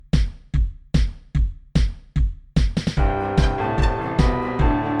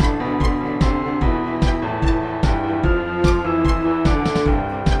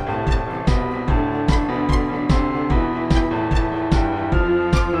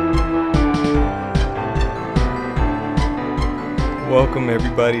Welcome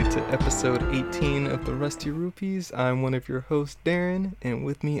everybody to episode 18 of the Rusty Rupees. I'm one of your hosts, Darren, and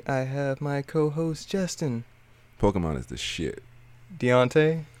with me I have my co-host, Justin. Pokemon is the shit.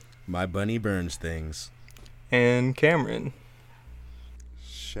 Deontay. My bunny burns things. And Cameron.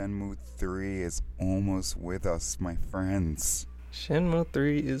 Shenmue 3 is almost with us, my friends. Shenmue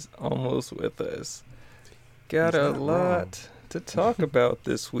 3 is almost with us. Got a lot to talk about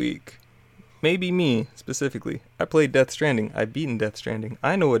this week. Maybe me, specifically. I played Death Stranding. I've beaten Death Stranding.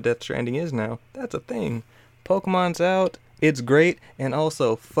 I know what Death Stranding is now. That's a thing. Pokemon's out. It's great. And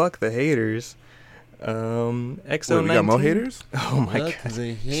also, fuck the haters. XO19. Wait, we got more haters? Oh my Look, god.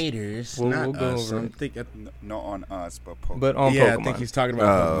 the haters. We'll not go us. over it. Not on us, but Pokemon. But on Yeah, Pokemon. I think he's talking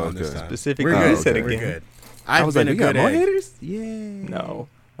about Pokemon this okay. time. Specifically, We're he good. said it We're again. good. I was like, we got more egg. haters? Yeah. No.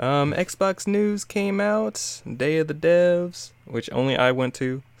 Xbox news came out. Day of the Devs, which only I went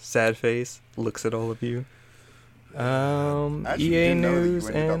to. Sad face. Looks at all of you. Actually, EA didn't know that you news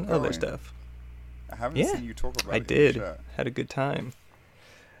ended up and other going. stuff. I haven't Yeah, seen you talk about I it in did. chat. Had a good time.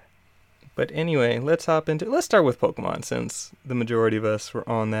 But anyway, let's start with Pokemon, since the majority of us were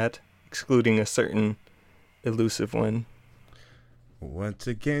on that, excluding a certain elusive one. Once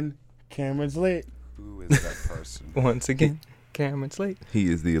again, Cameron's late. Who is that person? Once again, Cameron's late. He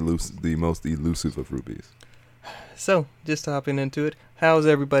is the most elusive of rubies. So, just hopping into it, how's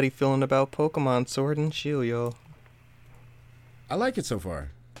everybody feeling about Pokemon Sword and Shield, y'all? I like it so far.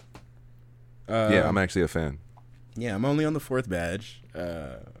 Yeah, I'm actually a fan. Yeah, I'm only on the 4th badge.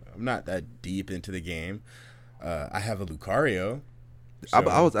 I'm not that deep into the game. I have a Lucario. I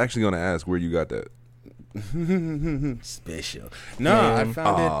was actually going to ask where you got that. Special. No, I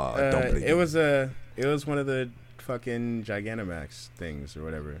found don't it. believe It was one of the fucking Gigantamax things or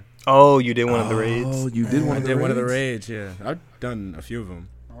whatever. Oh, you did one of the Oh, raids? you did one I of the did raids? one of the raids. Yeah, I've done a few of them.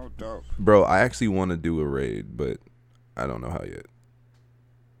 Oh, dope. Bro, I actually want to do a raid, but I don't know how yet.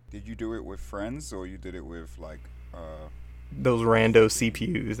 Did you do it with friends or you did it with Those rando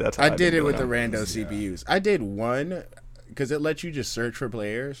CPUs. That's how I I've did been it with the doing rando CPUs. I did one because it lets you just search for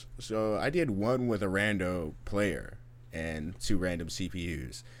players. So I did one with a rando player and 2 random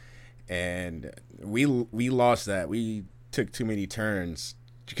CPUs, and we lost that. We took too many turns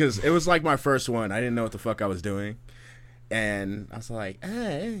because it was like my first one. I didn't know what the fuck I was doing, and I was like,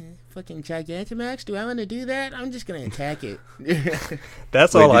 fucking Gigantamax. Do I want to do that? I'm just gonna attack it.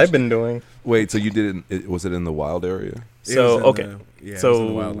 That's Wait, all did I've you- been doing. Wait, so you did it, was it in the wild area? So, It was okay. in the So-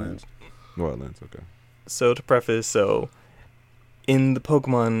 Wildlands. Wildlands, okay. So to preface, in the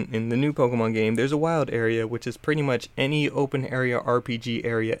new Pokemon game, there's a wild area, which is pretty much any open area RPG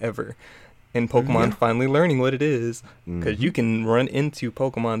area ever. And Pokemon finally learning what it is, because you can run into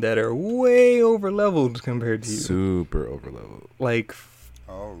Pokemon that are way over leveled compared to you. Super overleveled. Like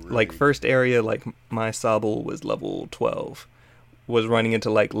really? like first area, like my Sobble was level 12, was running into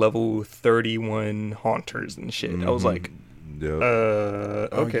like level 31 Haunters and shit. I was like, Yep.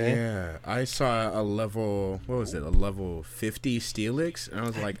 okay. Oh, yeah, I saw a level. What was it? A level 50 Steelix, and I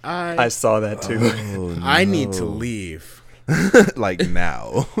was like, I saw that too. Oh, I need to no. leave. Like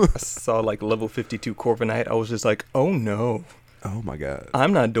now. I saw like level 52 Corviknight. I was just like, oh no. Oh my god.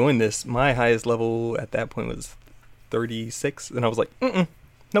 I'm not doing this. My highest level at that point was 36, and I was like,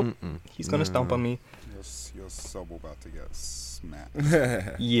 nope. He's gonna stomp on me. Your sub about to get smacked.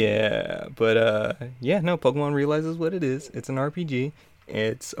 Yeah, but no. Pokemon realizes what it is. It's an RPG.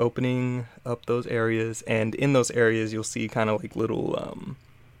 It's opening up those areas, and in those areas, you'll see kind of like little,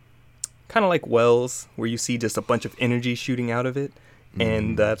 kind of like wells where you see just a bunch of energy shooting out of it,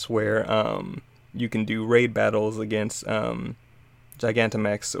 and that's where you can do raid battles against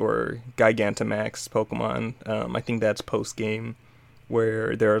Gigantamax or Gigantamax Pokemon. I think that's post game,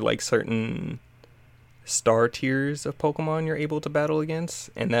 where there are like certain star tiers of Pokemon you're able to battle against,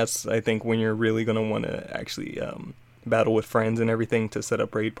 and that's, I think, when you're really going to want to actually battle with friends and everything to set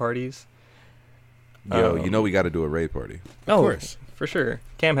up raid parties. Yo, you know we got to do a raid party. Of course. For sure.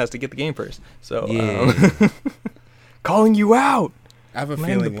 Cam has to get the game first, so Yeah. calling you out. I have a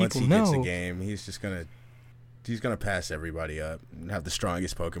Letting the feeling once he people gets the know. game, he's gonna pass everybody up and have the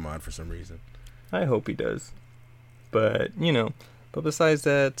strongest Pokemon for some reason. I hope he does, but besides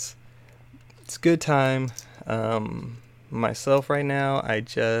that, it's a good time. Myself right now, I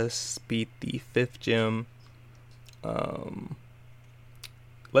just beat the 5th gym.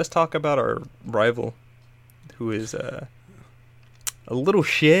 Let's talk about our rival, who is a little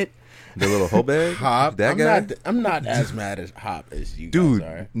shit. The little hoe bag? Hop, That guy? I'm not as mad at Hop as you Dude, guys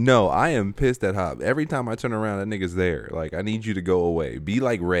are. no, I am pissed at Hop. Every time I turn around, that nigga's there. Like, I need you to go away. Be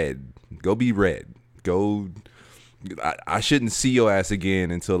like Red. Go be Red. Go. I shouldn't see your ass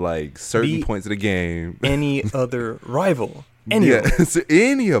again until like certain Be points of the game. Any other rival. Any of them. so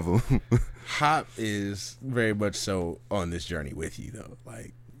any of them. Hop is very much so on this journey with you though.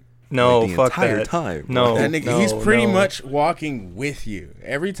 Like No, Like the fuck entire that. time. No, that nigga, no, he's pretty no. much walking with you.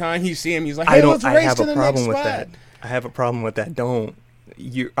 Every time you see him, he's like, "Hey, I let's don't. I race have to a the problem next with spot." that. I have a problem with that. Don't.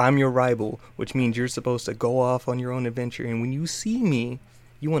 I'm your rival, which means you're supposed to go off on your own adventure. And when you see me,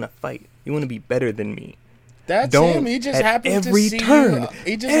 you want to fight. You want to be better than me. That's Don't him. He just at happens every to see turn, you.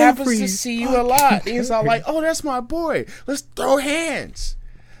 He just happens every to see you a lot. He's all like, "Oh, that's my boy. Let's throw hands."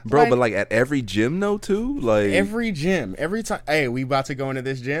 Bro, Like, but like at every gym though too? Like every gym, every time. Hey, we about to go into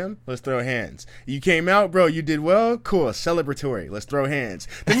this gym. Let's throw hands. You came out, bro. You did well. Cool. Celebratory. Let's throw hands.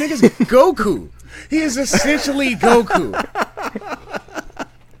 The nigga's Goku. He is essentially Goku.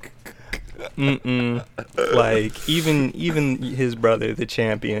 Like even his brother, the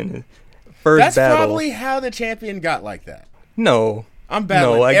champion, first That's battle. probably how the champion got like that. No, I'm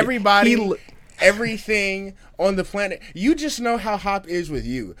battling no, everybody, everything on the planet. You just know how Hop is with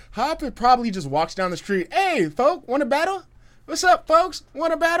you. Hop probably just walks down the street. Hey, folk, want to battle? What's up, folks?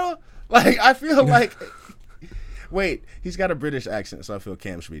 Want to battle? Like, I feel like. Wait, he's got a British accent, so I feel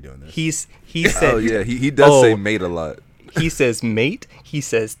Cam should be doing this. he said. Oh yeah, he does Oh. say mate a lot. He says mate. He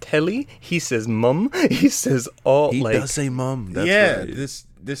says telly. He says mum. He says all. He like does say mum. That's yeah, right.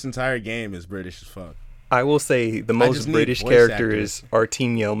 this entire game is British as fuck. I will say, the just most need British voice characters are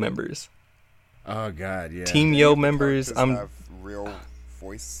Team Yell members. Oh God, yeah. Team Yell members. Characters have real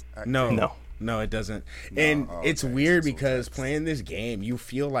voice acting? No, No. it doesn't. No, And oh, it's okay, weird so it's because text. playing this game, you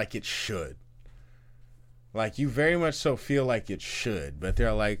feel like it should. Like you very much so feel like it should, but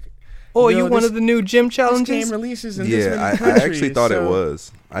they're like, Oh, "Yo, you this- wanted the new gym This challenges? game releases in this Yeah, many I countries. actually thought it so-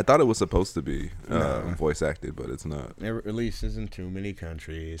 was. I thought it was supposed to be No. voice acted, but it's not. It releases in too many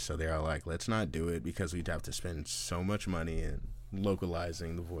countries, so they are like, let's not do it because we'd have to spend so much money in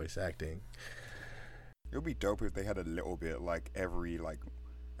localizing the voice acting. It would be dope if they had a little bit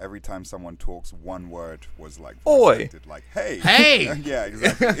every time someone talks, one word was like voice Oi. acted, like hey. Hey! Yeah,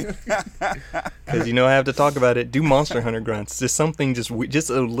 exactly. Because you know I have to talk about it. Do Monster Hunter grunts. Just something, just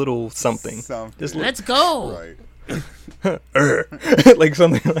a little something. Just Let's go! Right. like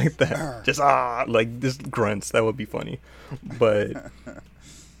something like that. Just like just grunts. That would be funny. But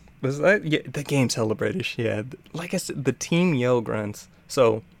was that? Yeah, the game's hella British. Yeah, like I said, the Team Yell grunts.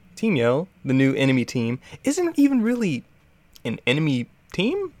 So Team Yell, the new enemy team, isn't even really an enemy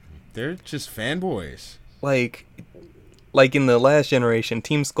team. They're just fanboys. Like in the last generation,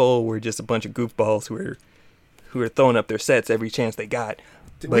 Team Skull were just a bunch of goofballs who were throwing up their sets every chance they got.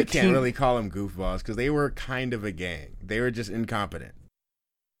 We But can't really call them goofballs because they were kind of a gang. They were just incompetent.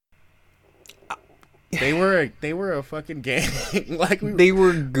 They were a fucking gang. They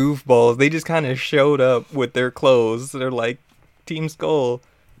were goofballs. They just kind of showed up with their clothes. They're like Team Skull,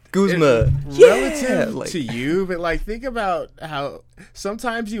 Guzma. relative like, to you, but like think about how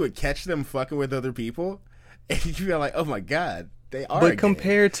sometimes you would catch them fucking with other people, and you feel like, oh my god, they are. a but gang.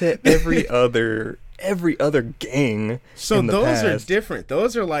 compared to every other gang, so in the those are past, different.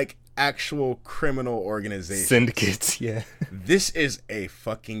 Those are like actual criminal organizations. syndicates. Yeah, This is a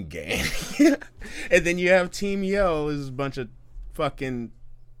fucking gang. And then you have Team Yell is a bunch of fucking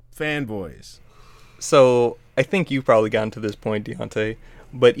fanboys. so I think you've probably gotten to this point, Deontay.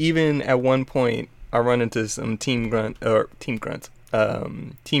 But even at one point, I run into some Team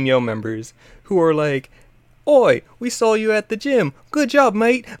Yell members who are like, "Oi, we saw you at the gym. Good job,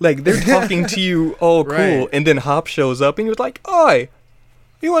 mate." Like they're talking to you all cool, Right. and then Hop shows up and you're like, "Oi,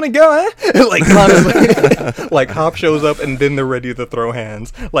 you want to go, eh?" Like honestly, like Hop shows up and then they're ready to throw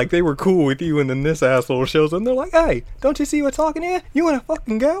hands. Like they were cool with you, and then this asshole shows up and they're like, "Hey, don't you see what's talking here? You want to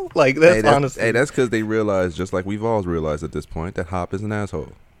fucking go?" Like that's honestly. Hey, that's because they realize, just like we've all realized at this point, that Hop is an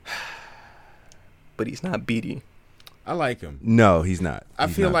asshole. But he's not beady. I like him. No, he's not. I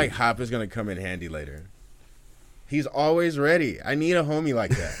He's feel not. like Hop is gonna come in handy later. He's always ready. I need a homie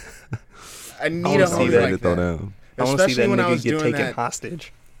like that. I need wanna a see homie that. like throw that. down. I want to see Especially that when I nigga was get doing taken that.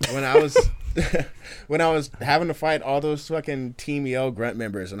 hostage. When I was when I was having to fight all those fucking Team Yell grunt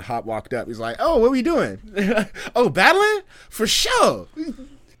members, and Hop walked up. He's like, "Oh, what are we doing? Oh, battling for sure."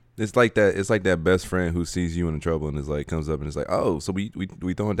 It's like that. It's like that best friend who sees you in trouble and is like, comes up and is like, "Oh, so we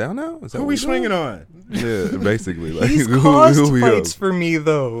throwing down now? Is that Who what we doing?" swinging on? Yeah, basically. Like, He's who caused we fights up? for me,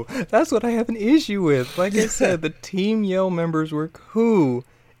 though. That's what I have an issue with. Like I said, the Team Yell members were cool.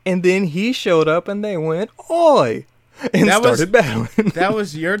 And then he showed up and they went, "Oi!" And That was- started battling. That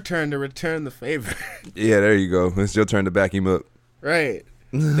was your turn to return the favor. Yeah, there you go. It's your turn to back him up. Right.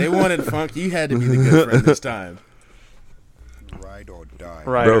 They wanted Funk. You had to be the good friend this time. Ride or die.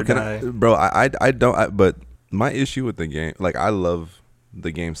 Right Bro, or can die. I don't. But my issue with the game, like, I love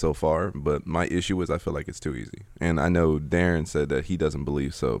the game so far, but my issue is I feel like it's too easy. And I know Darren said that he doesn't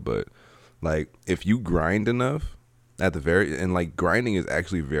believe so, but like if you grind enough at the very and like grinding is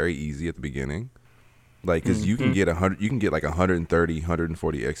actually very easy at the beginning. Like cuz you can get 100 you can get like 130,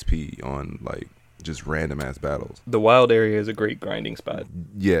 140 XP on like just random ass battles. The wild area is a great grinding spot.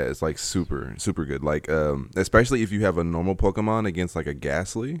 Yeah, it's like super good. Like especially if you have a normal Pokemon against like a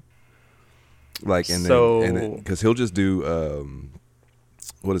Ghastly. Like and then because he'll just do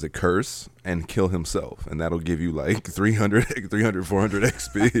what is it, curse and kill himself, and that'll give you like 300 400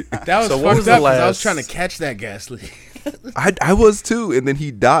 XP. That was So fucked what was the up 'cause I was last- trying to catch that Ghastly. I was too, and then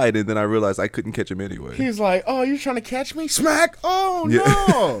he died, and then I realized I couldn't catch him anyway. He's like, "Oh, you're trying to catch me? Smack! Oh Yeah.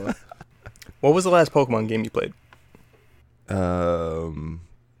 no!" What was the last Pokemon game you played?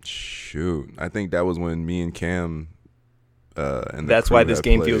 Shoot, I think that was when me and Cam and the That's crew why this had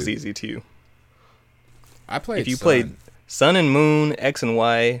game played. feels easy to you. I played. If you Sun. played Sun and Moon, X and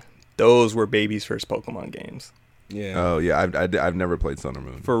Y, those were baby's first Pokemon games. yeah, Oh yeah, I've never played Sun or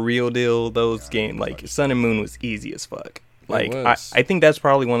Moon. For real deal, those games like Sun and Moon was easy as fuck. Like was. I think that's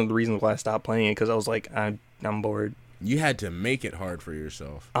probably one of the reasons why I stopped playing it because I was like I'm bored. you had to make it hard for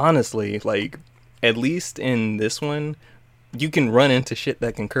yourself. Honestly, like at least in this one, you can run into shit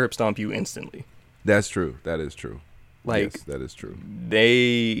that can curb stomp you instantly. That's true. That is true. Like Yes, that is true.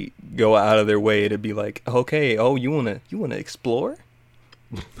 they go out of their way to be like, okay, oh you wanna explore?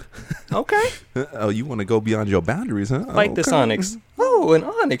 Okay, Oh, you want to go beyond your boundaries, huh? fight this Okay. Onyx. Oh, an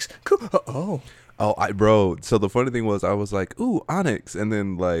Onyx, cool. Oh, Oh, bro. So the funny thing was, I was like, "Ooh, Onyx," and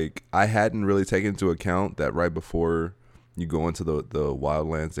then like I hadn't really taken into account that right before you go into the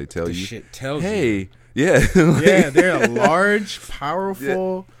wildlands, they tell The you, shit tells you. "Hey, yeah, Yeah, they're a large,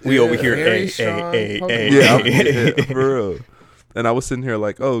 powerful. we over here, very a strong a Pokemon. yeah, for real." And I was sitting here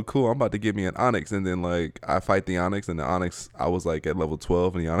like, "Oh, cool! I'm about to get me an Onyx," and then like I fight the Onyx, and the Onyx I was like at level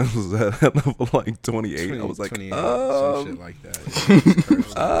 12, and the Onyx was at level like 28. I was like, 28, some shit like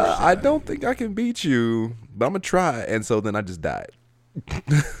that. I don't think I can beat you, but I'm gonna try. And so then I just died.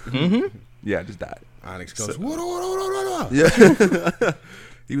 Yeah, I just died. Onyx goes, "What?" Yeah.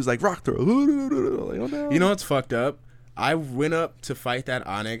 He was like, rock throw. Like, oh, no. You know what's fucked up? I went up to fight that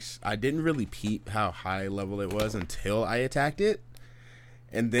Onyx. I didn't really peep how high level it was until I attacked it.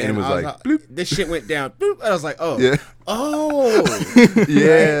 And then And it was I was like, like, this shit went down. Bloop. I was like, oh. Yeah. Oh.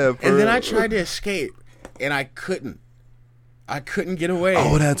 Yeah. And then I real. tried to escape, and I couldn't. I couldn't get away.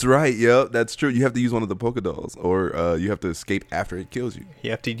 Oh, that's right. Yep, that's true. You have to use one of the Pokédolls, or you have to escape after it kills you. you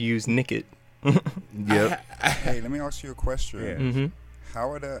have to use Nick It. Yep. Hey, let me ask you a question. Yeah. Mm-hmm. How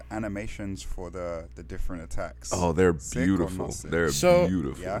are the animations for the different attacks? Oh, they're Sick or beautiful. not sick? They're So-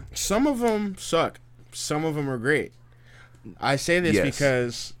 beautiful. Yeah. Some of them suck. Some of them are great. I say this Yes.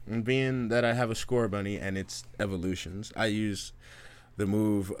 because being that I have a score bunny and it's evolutions, I use the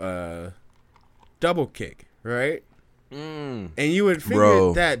move double kick, right? And you would figure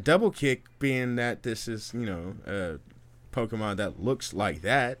Bro. that double kick, being that this is, a Pokemon that looks like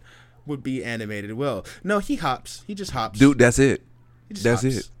that, would be animated well. No, he hops. He just hops. Dude, that's it. He just that's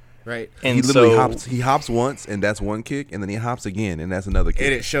hops, it. Right? And He literally so, hops. He hops once, and that's one kick, and then he hops again, and that's another kick.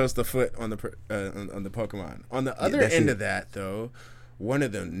 And it shows the foot on the on the Pokemon. On the other that's end it. of that, though, one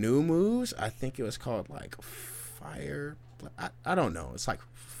of the new moves, I think it was called like fire. I don't know. It's like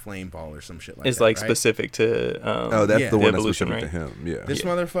flame ball or some shit like it's that. like right? specific to Oh, that's Yeah. the The one that's evolution, specific to right? him. Yeah. This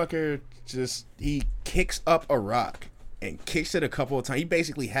motherfucker he kicks up a rock and kicks it a couple of times. He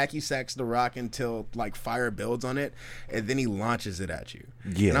basically hacky sacks the rock until like fire builds on it, and then he launches it at you.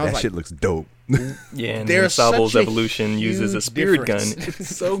 Yeah, And I was that like, shit looks dope. yeah. And There's Sabo's such a evolution uses a huge spirit gun. difference.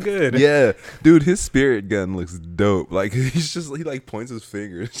 It's so good. Yeah, dude, his spirit gun looks dope. Like he like points his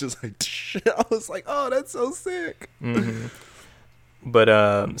finger. It's just like I was like, oh, that's so sick. Hmm.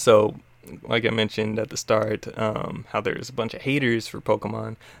 But so like I mentioned at the start, how there's a bunch of haters for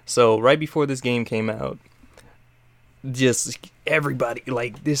Pokemon. So right before this game came out, just everybody,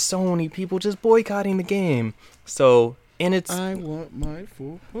 like, there's so many people just boycotting the game. So and it's I want my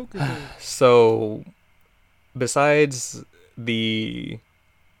full Pokemon. so besides the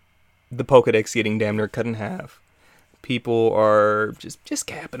Pokedex getting damn near cut in half, people are just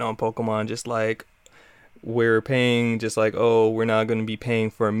capping on Pokemon, just like we're paying, just like, oh, we're not going to be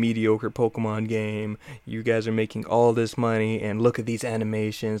paying for a mediocre Pokemon game. You guys are making all this money, and look at these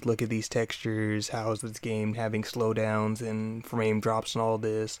animations, look at these textures. How is this game having slowdowns and frame drops and all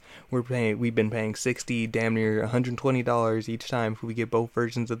this? We've been paying $60, damn near $120 each time if we get both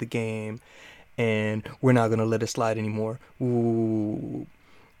versions of the game, and we're not going to let it slide anymore. Ooh.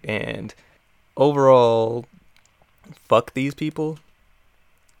 And overall, fuck these people.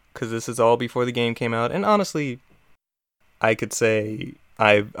 Because this is all before the game came out. And honestly, I could say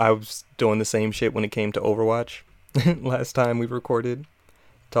I was doing the same shit when it came to Overwatch last time we recorded,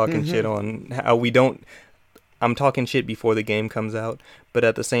 talking shit on how we don't. I'm talking shit before the game comes out, but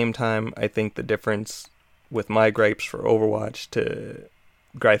at the same time, I think the difference with my gripes for Overwatch to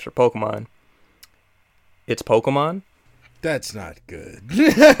gripes for Pokemon, it's Pokemon. That's not good.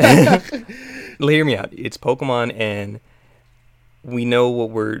 Hear me out. It's Pokemon, and we know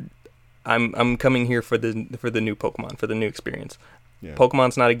what we're. I'm coming here for the new Pokemon, for the new experience. Yeah.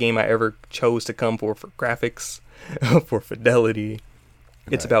 Pokemon's not a game I ever chose to come for graphics, for fidelity.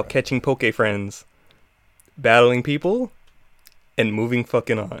 It's about catching Poke friends, battling people, and moving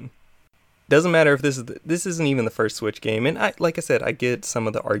fucking on. Doesn't matter if this isn't even the first Switch game, and like I said, I get some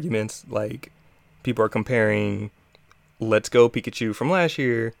of the arguments. Like people are comparing Let's Go Pikachu from last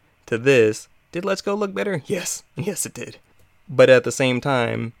year to this. Did Let's Go look better? Yes, it did. But at the same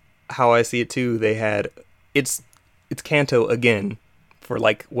time, how I see it too, they had it's Kanto again for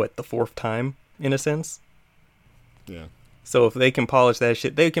like what, the fourth time in a sense. Yeah. So if they can polish that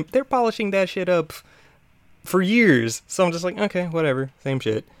shit, they're polishing that shit up for years. So I'm just like, okay, whatever, same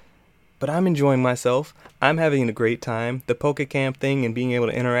shit. But I'm enjoying myself. I'm having a great time. The PokeCamp thing and being able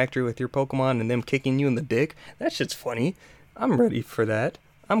to interact with your Pokemon and them kicking you in the dick, that shit's funny. I'm ready for that.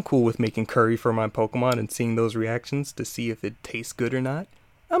 I'm cool with making curry for my Pokemon and seeing those reactions to see if it tastes good or not.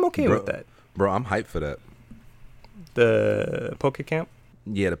 I'm okay with that. Bro, I'm hyped for that. The PokeCamp?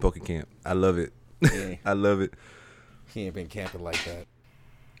 Yeah, the PokeCamp. I love it. Yeah. I love it. He ain't been camping like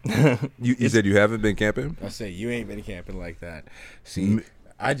that. You said you haven't been camping? I say you ain't been camping like that. See,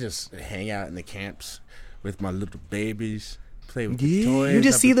 I just hang out in the camps with my little babies, play with the toys. You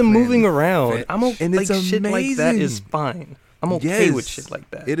just I've see been them playing moving with around. Fetch. I'm okay. And Like it's shit like that amazing. is fine. I'm okay with shit like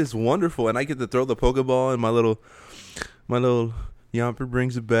that. It is wonderful, and I get to throw the Pokeball, and my little Yamper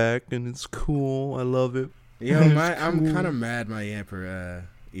brings it back, and it's cool. I love it. Yo, I'm kind of mad my Yamper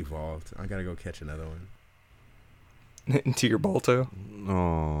evolved. I gotta go catch another one. To your Balto.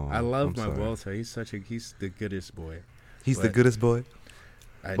 Oh, I love I'm my sorry. Balto. He's the goodest boy. He's the but goodest boy.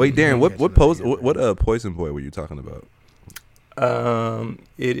 I Wait, need to Darren, what catch what another pose Yamper. what poison boy were you talking about?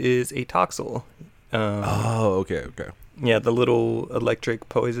 It is a Toxel. Oh, okay. Yeah, the little electric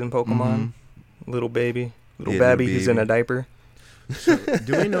poison Pokemon. Little baby. Little Yeah, babby little who's in baby. a diaper. So,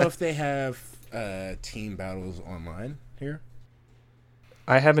 do we know if they have team battles online here?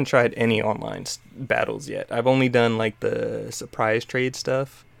 I haven't tried any online battles yet. I've only done like the surprise trade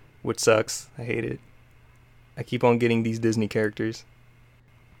stuff, which sucks. I hate it. I keep on getting these Disney characters.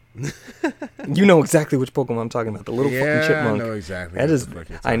 You know exactly which Pokemon I'm talking about. The little fucking chipmunk. I know exactly. That what is. the fuck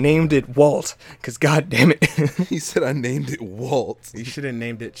you're I talking named about. it Walt, cause god damn it. He said I named it Walt. You should have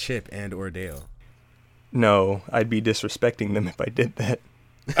named it Chip and or Dale. No, I'd be disrespecting them if I did that.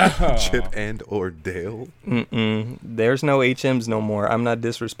 Chip and or Dale. There's no HMs no more. I'm not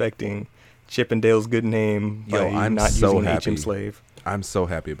disrespecting Chip and Dale's good name by Yo, I'm not so using happy. HM slave. I'm so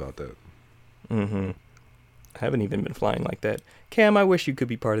happy about that. I haven't even been flying like that. Cam, I wish you could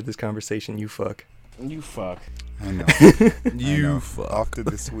be part of this conversation, you fuck. You fuck. I know. You I know. fuck. After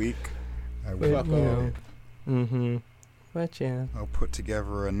this week, I will. Fuck off. But yeah. I'll put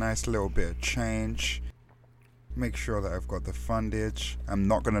together a nice little bit of change. Make sure that I've got the fundage. I'm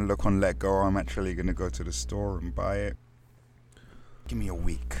not going to look on Let Go. I'm actually going to go to the store and buy it. Give me a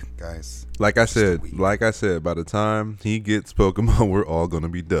week, guys. Like I Just a said, week. by the time he gets Pokemon, we're all gonna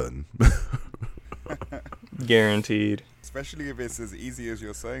be done. Guaranteed. Especially if it's as easy as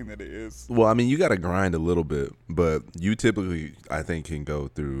you're saying that it is. Well, I mean, you got to grind a little bit, but you typically, I think, can go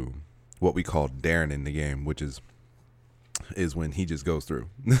through what we call Darren in the game, which is when he just goes through.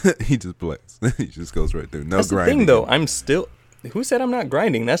 He just plays. He just goes right through. No That's the grinding. thing, though. I'm still. Who said I'm not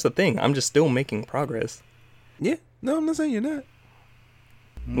grinding? That's the thing. I'm just still making progress. Yeah. No, I'm not saying you're not.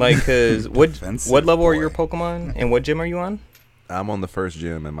 Like, cause what Defensive level are your boy. Pokemon, and what gym are you on? I'm on the first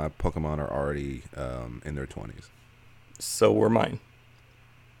gym, and my Pokemon are already in their 20s. So were mine.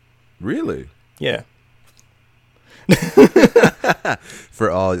 Really? Yeah. For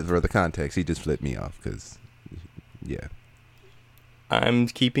the context, he just flipped me off because, yeah. I'm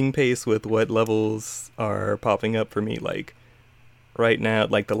keeping pace with what levels are popping up for me. Like, right now,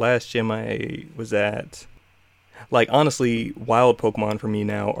 like the last gym I was at, like, honestly, wild Pokemon for me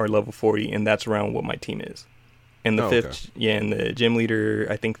now are level 40, and that's around what my team is. And the fifth, yeah, and the gym leader,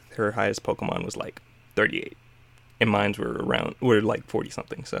 I think her highest Pokemon was like 38. And mines were like 40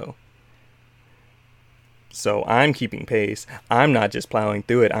 something, so I'm keeping pace. I'm not just plowing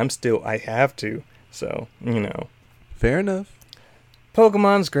through it. I have to. So, Fair enough.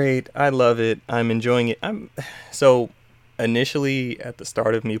 Pokemon's great. I love it. I'm enjoying it. So initially at the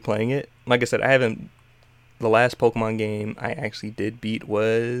start of me playing it, like I said, I haven't the last Pokemon game I actually did beat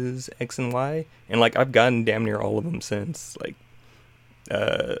was X and Y, and like I've gotten damn near all of them since. Like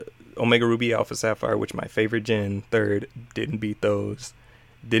Omega Ruby, Alpha Sapphire, which my favorite gen, third, didn't beat those.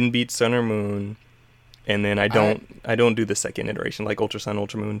 Didn't beat Sun or Moon. And then I don't do the second iteration, like Ultra Sun,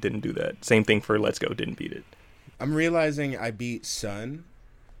 Ultra Moon, didn't do that. Same thing for Let's Go, didn't beat it. I'm realizing I beat Sun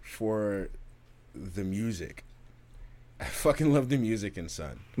for the music. I fucking love the music in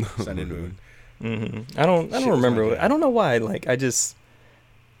Sun and Moon. Mm-hmm. I don't Shit was remember. like that. I don't know why. Like I just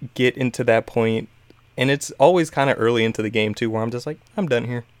get into that point, and it's always kind of early into the game too, where I'm just like, I'm done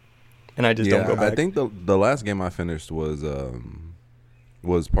here, and I just don't go back. I think the last game I finished was the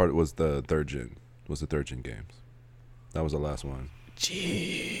third gen. Was the third gen games. That was the last one.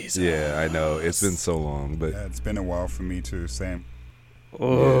 Jesus. Yeah, I know. It's been so long, but Yeah, it's been a while for me too. Same.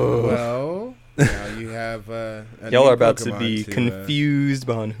 Oh. Well, now you have Y'all are about to be confused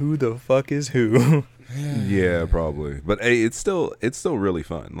on who the fuck is who. yeah, probably. But hey, it's still really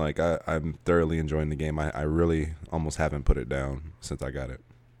fun. Like I'm thoroughly enjoying the game. I really almost haven't put it down since I got it.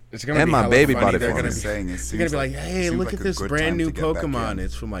 It's gonna And be my hella baby funny. bought it They're for gonna me. be, Saying it they're seems gonna be like, hey, seems look like at a this good brand time new to get back Pokemon. in.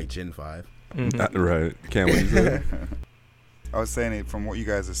 It's from like Gen 5. Mhm. Right. Can't wait to it. I was saying it from what you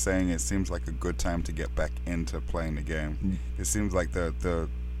guys are saying. It seems like a good time to get back into playing the game. It seems like the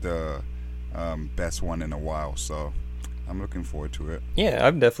best one in a while. So I'm looking forward to it. Yeah,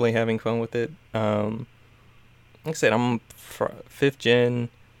 I'm definitely having fun with it. Like I said, I'm fifth gym,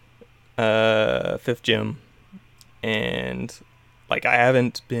 and like I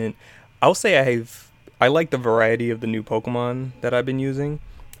haven't been. I'll say I like the variety of the new Pokemon that I've been using.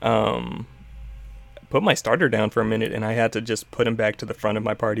 Put my starter down for a minute, and I had to just put him back to the front of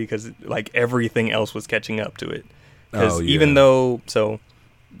my party because like everything else was catching up to it. Because even though, so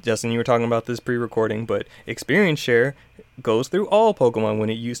Justin, you were talking about this pre-recording, but experience share goes through all Pokemon when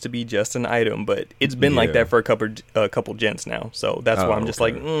it used to be just an item, but it's been like that for a couple gens now. So that's why I'm just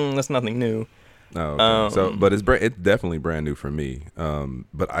like, that's nothing new. Oh, okay. But it's definitely brand new for me.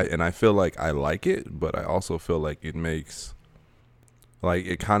 But I feel like I like it, but I also feel like it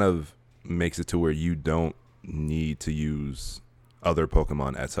kind of makes it to where you don't need to use other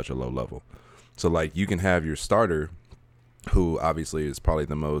Pokemon at such a low level. So like you can have your starter, who obviously is probably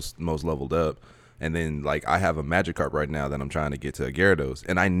the most leveled up, and then like I have a Magikarp right now that I'm trying to get to a Gyarados,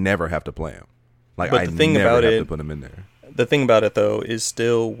 and I never have to play him. Like But I the thing never about have it- to put him in there. The thing about it though is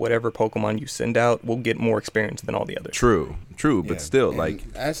still whatever Pokemon you send out will get more experience than all the others. True, but Yeah, still, and like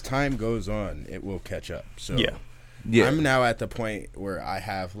as time goes on, it will catch up. So Yeah. I'm now at the point where I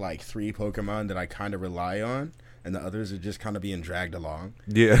have like 3 Pokemon that I kind of rely on, and the others are just kind of being dragged along.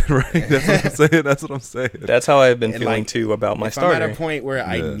 Yeah, right. That's what I'm saying. That's how I've been And, feeling like, too about my if starter. I'm at a point where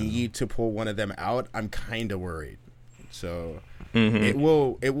I Yeah. need to pull one of them out, I'm kind of worried. So Mhm.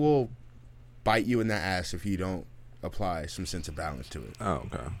 it will bite you in the ass if you don't apply some sense of balance to it. Oh,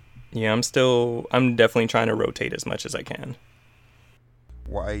 okay. Yeah, I'm definitely trying to rotate as much as I can.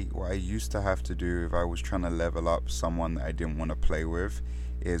 What I used to have to do if I was trying to level up someone that I didn't want to play with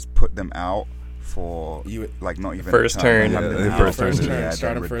is put them out for like not even First a turn. have Yeah, them the out, first turn.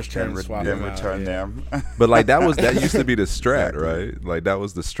 Start then a first turn, swap then them out, return yeah. them. But like that used to be the strat, Exactly. right? Like that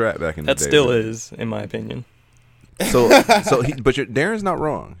was the strat back in That the day. still right? is, in my opinion. So Darren's not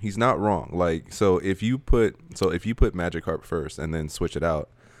wrong. He's not wrong. Like if you put Magikarp first and then switch it out,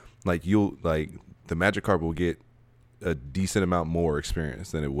 like the Magikarp will get a decent amount more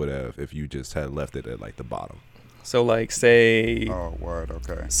experience than it would have if you just had left it at like the bottom. So like say Oh, word.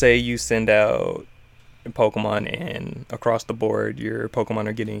 Okay. say you send out Pokemon and across the board your Pokemon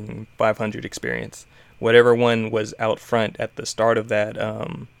are getting 500 experience. Whatever one was out front at the start of that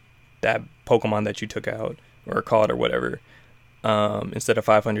that Pokemon that you took out or caught or whatever, instead of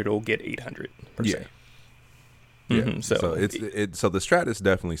 500 it will get 800 per se. Yeah. Mhm, So so so the strat is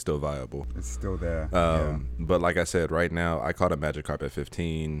definitely still viable. It's still there. But like I said, right now I caught a Magikarp at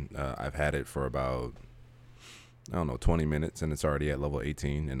 15. I've had it for about 20 minutes, and it's already at level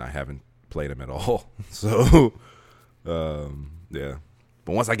 18, and I haven't played him at all. So, yeah.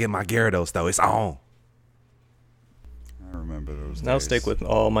 But once I get my Gyarados, though, it's on. I remember those. I'll days. stick with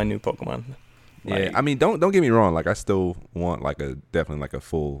all my new Pokemon. Yeah, Like, I mean, don't get me wrong. Like, I still want definitely a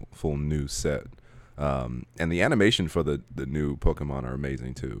full new set. And the animation for the new Pokemon are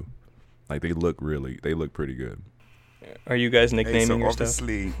amazing too. Like they look pretty good. are you guys Hey, nicknaming so your stuff?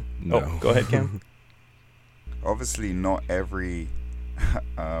 obviously, No. Oh, go ahead, Cam. obviously, not every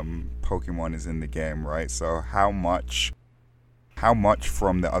Pokemon is in the game, right? So how much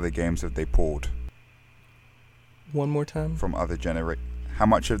from the other games have they pulled One more time. from other How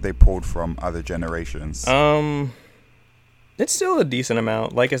much have they pulled from other generations? It's still a decent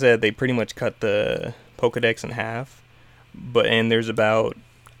amount. Like I said, they pretty much cut the Pokedex in half, and there's about,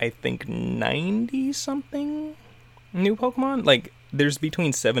 I think, 90 something new Pokemon. Like, there's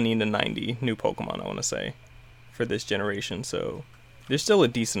between 70 to 90 new Pokemon, I want to say, for this generation. So there's still a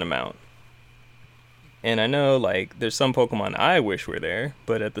decent amount. And I know, like, there's some Pokemon I wish were there,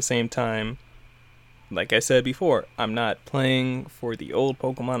 but at the same time, like I said before, I'm not playing for the old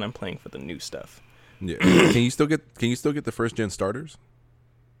Pokemon. I'm playing for the new stuff. Yeah. Can you still get the first gen starters?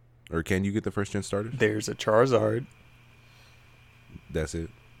 Or can you get the first gen starters? There's a Charizard. That's it.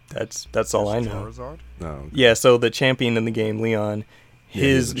 That's all I know. Charizard? No. Okay. Yeah, so the champion in the game, Leon, Yeah,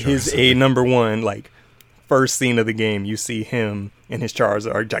 his he's a a number one, like, first scene of the game, you see him and his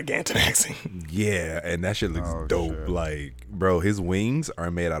Charizard Gigantamaxing. Yeah, and that shit looks Oh, dope. shit. Like, bro, his wings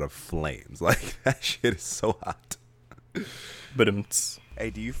are made out of flames. Like, that shit is so hot. But Hey,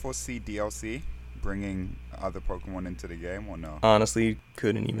 do you foresee DLC bringing other Pokemon into the game or no? honestly,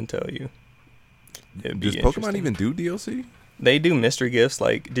 couldn't even tell you. It'd be Does Pokemon interesting. even do DLC? They do mystery gifts.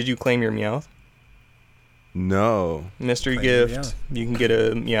 Like, did you claim your Meowth? No. Mystery Claim your gift. You can get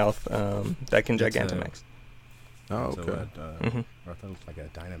a Meowth that can That's a- Gigantamax. Oh, So okay. Mhm. I thought it was like a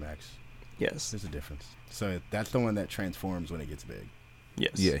Dynamax. Yes. There's a difference. So that's the one that transforms when it gets big.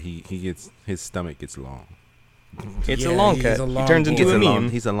 Yes. Yeah, he gets, his stomach gets long. It's Yeah, a long he's cat. a He long turns boy. into a meme.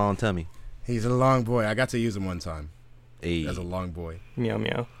 He's a long tummy. He's a long boy. I got to use him one time Hey. as a long boy. Meow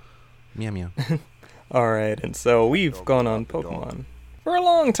meow. Meow meow. All right, and so we've Dog, gone on dog, dog. Pokemon for a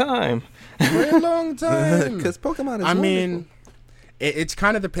long time. For a long time. Because Pokemon is I mean, it's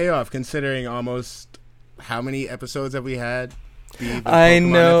kind of the payoff considering almost how many episodes have we had? be the I Pokemon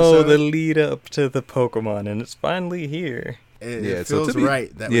know episode? the lead up to the Pokemon, and it's finally here. It, Yeah, it so feels to be-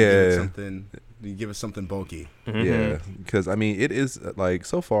 right that we give it yeah. something. You give us something bulky. Mhm. Yeah, because I mean, it is like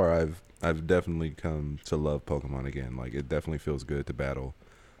so far I've definitely come to love Pokemon again. Like, it definitely feels good to battle.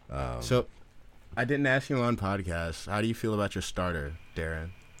 So, I didn't ask you on podcast. How do you feel about your starter,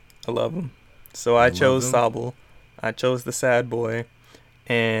 Darren? I love him. So I You love chose him? Sobble. I chose the sad boy,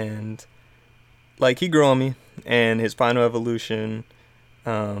 and like he grew on me. And his final evolution,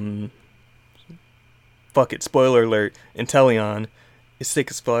 fuck it, spoiler alert, Inteleon is sick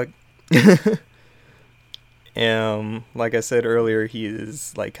as fuck. Like I said earlier, he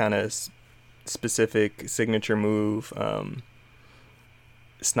is like kind of specific signature move,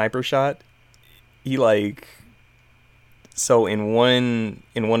 sniper shot. He like, so in one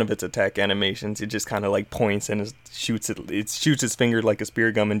of its attack animations, it just kind of like points and it shoots its finger like a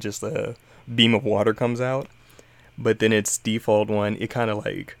spear gun, and just a beam of water comes out. But then its default one, it kind of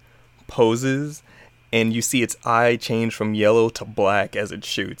like poses, and you see its eye change from yellow to black as it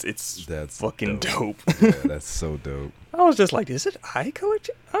shoots. It's That's fucking dope. Yeah, that's so dope. I was just like, is it eye color?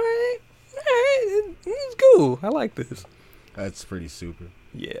 Alright, it's cool. I like this. That's pretty super.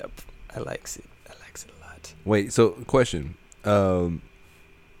 Yep, I likes it. I likes it a lot. Wait, so question.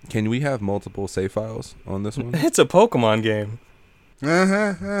 Can we have multiple save files on this one? It's a Pokemon game.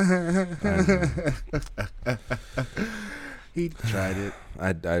 He tried it.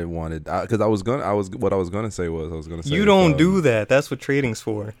 I wanted because I was gonna say You don't do that. That's what trading's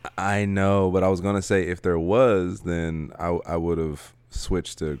for. I know, but I was gonna say if there was, then I would have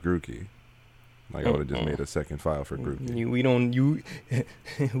switched to Grookey. Like, I would have just made a second file for Grookey. We don't do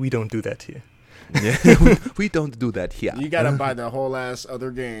that here. Yeah, we don't do that here. You gotta buy the whole ass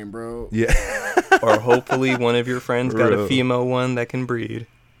other game, bro. Yeah. Or hopefully one of your friends got a Real. female one that can breed.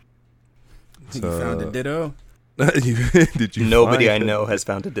 You found a Ditto? Did you? Nobody I find- know has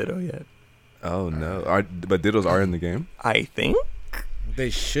found a Ditto yet. Oh no! But Dittos are in the game. I think. They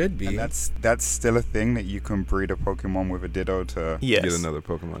should be. And that's still a thing that you can breed a Pokemon with a Ditto to. Yes. Get another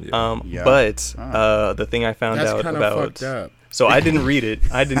Pokemon. Yeah. Yeah. But Ah. the thing I found That's out kind of about. fucked up. So I didn't read it.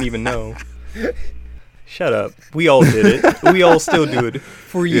 I didn't even know. Shut up. We all did it. We all still do it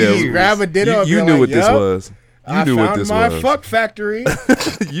for Yeah, years. Grab a Ditto. You and knew be what like, this "Yup, was. You I knew found what this my was. fuck factory.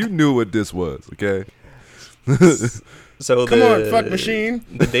 You knew what this was. Okay. So Come on, fuck machine.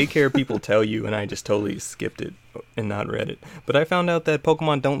 The daycare people tell you, and I just totally skipped it and not read it. But I found out that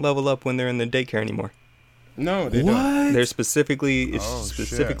Pokemon don't level up when they're in the daycare anymore. No, they don't. They're specifically Oh,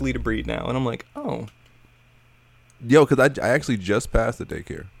 specifically to breed now, and I'm like, oh Yo, because I actually just passed the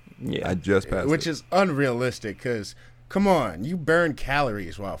daycare. yeah. I just passed Which it. is unrealistic, because, come on, you burn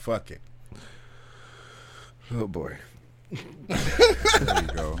calories while fucking. Oh boy. There you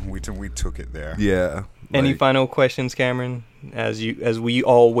go. We took it there. Yeah. Any like- final questions, Cameron? As we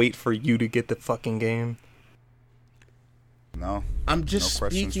all wait for you to get the fucking game. No. I'm just No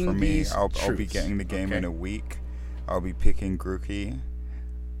questions speaking from me. these I'll be truths, getting the game okay? in a week. I'll be picking Grookey.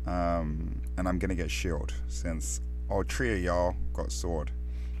 And I'm gonna get Shield since all three of y'all got Sword.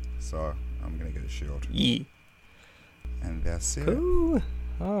 So I'm gonna get a shield. Yee. And that's it. Cool.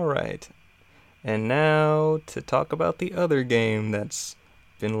 All right. And now to talk about the other game that's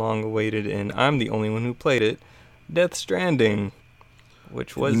been long awaited, and I'm the only one who played it, Death Stranding.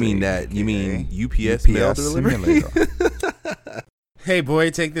 Which was You mean UPS mail delivery? Simulator. Hey, boy,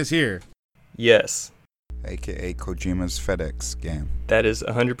 take this here. Yes. AKA Kojima's FedEx game. That is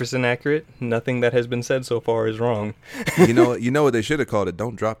 100% accurate. Nothing that has been said so far is wrong. You know what they should have called it?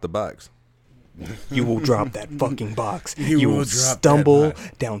 Don't drop the box. You will drop that fucking box. You will will drop stumble that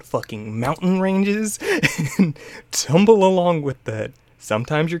box. down fucking mountain ranges and tumble along with that.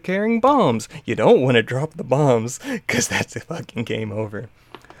 Sometimes you're carrying bombs. You don't want to drop the bombs because that's a fucking game over.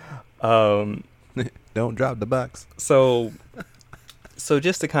 Don't drop the box. So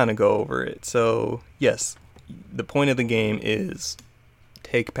just to kind of go over it. So, yes, the point of the game is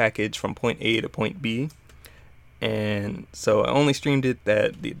take package from point A to point B. And so I only streamed it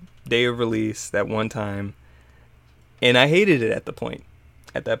that the day of release that one time. And I hated it at the point.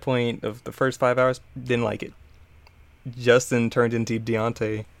 At that point of the first 5 hours, didn't like it. Justin turned into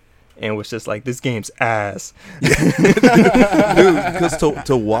Deontay and was just like, this game's ass. Dude, because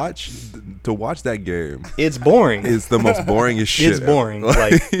to watch that game It's boring. is the most boringest shit. It's boring. ever.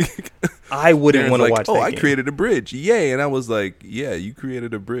 Like, I wouldn't Darren's want to like, watch that oh, I game. created a bridge. Yay. And I was like, yeah, you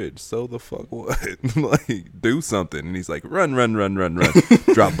created a bridge. So the fuck what? Like, do something. And he's like, run.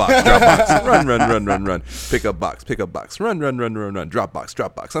 Drop box. Run. Pick up box. Run. Drop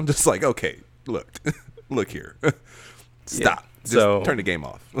box. I'm just like, okay, look here. Stop. Just So, turn the game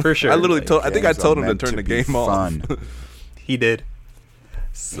off. for sure, I literally like, I think I games told are him to meant turn the be game off. fun. He did.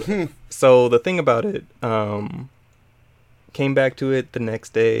 So the thing about it, came back to it the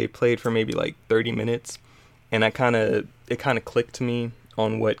next day, played for maybe like 30 minutes, and it kind of clicked to me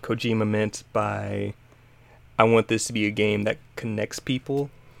on what Kojima meant by, I want this to be a game that connects people.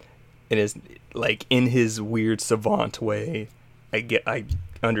 It is like, in his weird savant way, I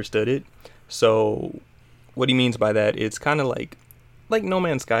understood it. So what he means by that, it's kind of like No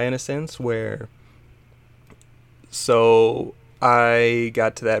Man's Sky in a sense, where, so I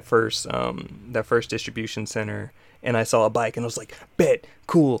got to that first distribution center and I saw a bike and I was like, bet,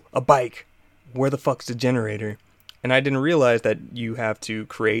 cool, a bike. Where the fuck's the generator? And I didn't realize that you have to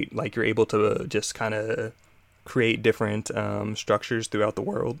create, like, you're able to just kind of create different structures throughout the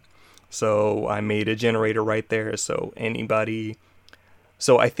world. So I made a generator right there. So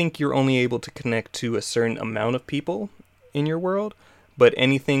I think you're only able to connect to a certain amount of people in your world, but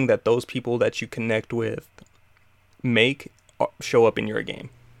anything that those people that you connect with make show up in your game.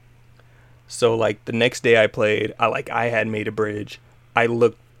 So like the next day I played, I had made a bridge. I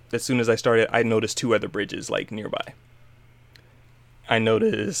looked, as soon as I started, I noticed 2 other bridges like nearby. I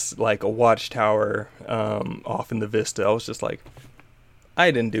noticed like a watchtower off in the vista. I was just like, I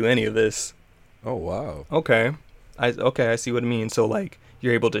didn't do any of this. Oh wow. Okay. I see what it means. So like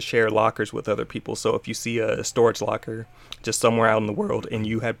you're able to share lockers with other people. So if you see a storage locker just somewhere out in the world and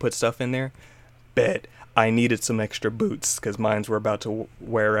you had put stuff in there, bet I needed some extra boots because mines were about to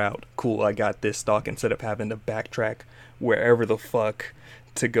wear out. Cool, I got this stock instead of having to backtrack wherever the fuck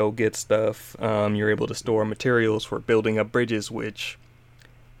to go get stuff. You're able to store materials for building up bridges, which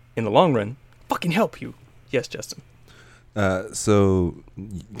in the long run fucking help you. Yes, Justin. So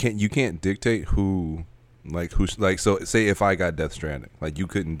you can't dictate who so say if I got Death Stranding, like you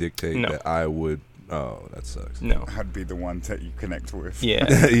couldn't dictate No. that I would. Oh, that sucks. No. I'd be the one that you connect with.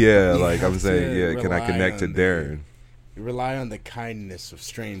 Yeah. Yeah, like I'm saying, to can I rely connect to on Darren? You rely on the kindness of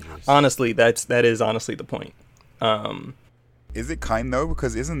strangers. Honestly, that is honestly the point. Is it kind though?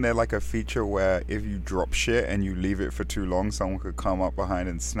 Because isn't there like a feature where if you drop shit and you leave it for too long, someone could come up behind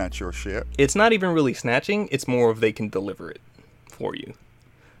and snatch your shit? It's not even really snatching. It's more of they can deliver it for you.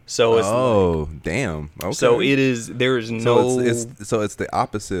 So it's Damn. Okay. So it is. There is no it's the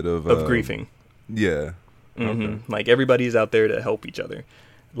opposite of griefing. Yeah. Mm-hmm. Like everybody's out there to help each other.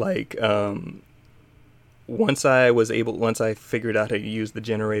 Like once I figured out how to use the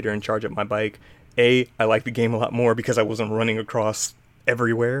generator and charge up my bike, I liked the game a lot more because I wasn't running across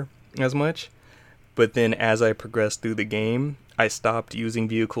everywhere as much. But then as I progressed through the game, I stopped using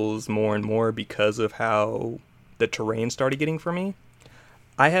vehicles more and more because of how the terrain started getting for me.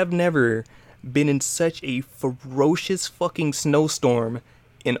 I have never been in such a ferocious fucking snowstorm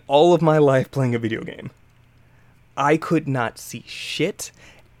in all of my life playing a video game. I could not see shit.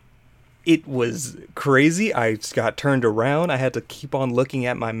 It was crazy. I just got turned around. I had to keep on looking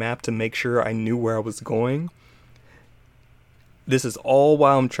at my map to make sure I knew where I was going. This is all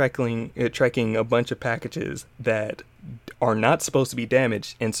while I'm trekking a bunch of packages that are not supposed to be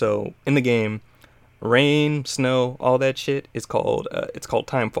damaged. And so in the game, rain, snow, all that shit is called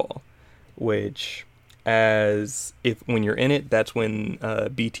timefall. which as if when you're in it, that's when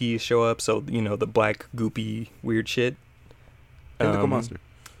BTs show up. So you know the black goopy weird shit. Indigo monster.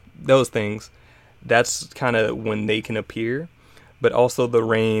 Those things. That's kind of when they can appear, but also the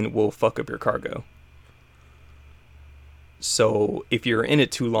rain will fuck up your cargo. So if you're in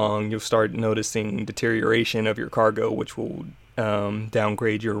it too long, you'll start noticing deterioration of your cargo, which will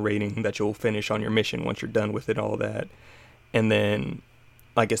downgrade your rating that you'll finish on your mission once you're done with it, all that. And then,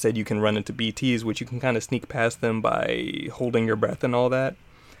 like I said, you can run into BTs, which you can kind of sneak past them by holding your breath and all that.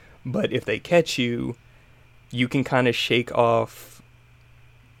 But if they catch you, you can kind of shake them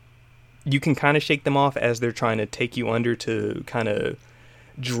off as they're trying to take you under to kind of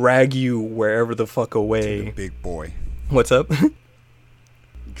drag you wherever the fuck away. To the big boy. What's up?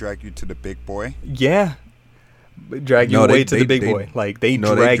 Drag you to the big boy? Yeah. Drag you away to the big boy. Like, they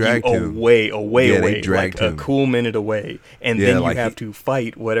drag you away, like a cool minute away. And then you have to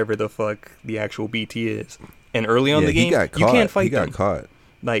fight whatever the fuck the actual BT is. And early on the game, you can't fight them. He got caught.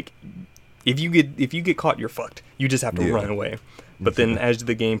 Like, if you get caught, you're fucked. You just have to run away. But then as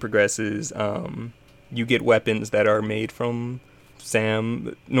the game progresses, you get weapons that are made from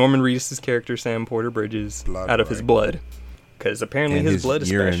Norman Reedus' character, Sam Porter Bridges, out of his blood. Because apparently his blood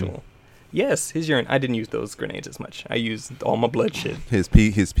is urine. special. Yes, his urine. I didn't use those grenades as much. I used all my blood shit. His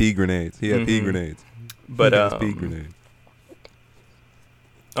pee grenades. He had pee grenades. But his pee grenade.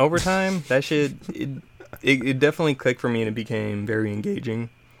 Over time, that shit, it definitely clicked for me and it became very engaging.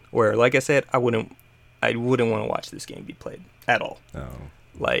 Where, like I said, I wouldn't want to watch this game be played at all. Oh.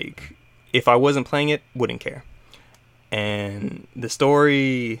 Like, if I wasn't playing it, wouldn't care. And the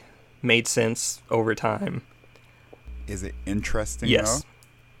story made sense over time. Is it interesting? Yes. Though?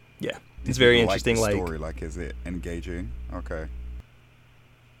 Yeah. It's very interesting. Like the story, is it engaging? Okay.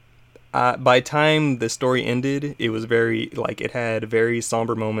 By time the story ended, it was very, it had very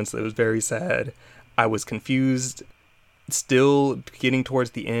somber moments. It was very sad. I was confused, still getting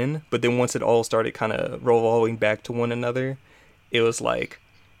towards the end, but then once it all started kind of revolving back to one another, it was like,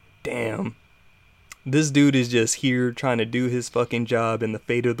 damn, this dude is just here trying to do his fucking job, and the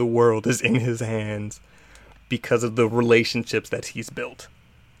fate of the world is in his hands because of the relationships that he's built.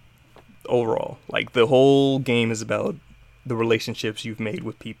 Overall, the whole game is about the relationships you've made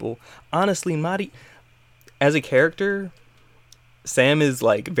with people. Honestly, Madi, as a character, Sam is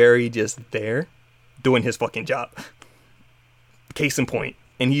very just there doing his fucking job. Case in point.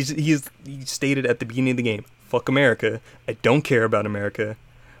 And he stated at the beginning of the game, fuck America. I don't care about America.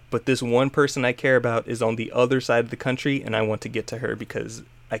 But this one person I care about is on the other side of the country, and I want to get to her because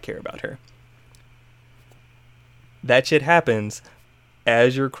I care about her. That shit happens.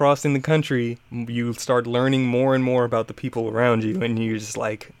 As you're crossing the country, you start learning more and more about the people around you, and you're just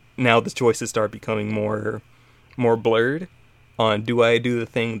now the choices start becoming more blurred on, do I do the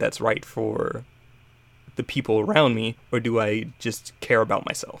thing that's right for the people around me, or do I just care about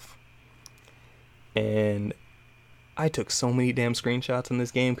myself? And I took so many damn screenshots in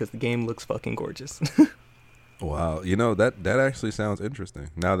this game because the game looks fucking gorgeous. Wow, that actually sounds interesting.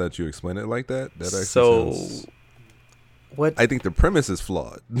 Now that you explain it like that, actually sounds. What? I think the premise is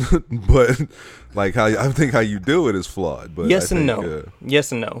flawed, but how you do it is flawed. But yes and no.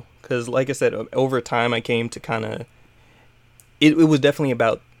 Yes and no. Because like I said, over time I came to kind of. It was definitely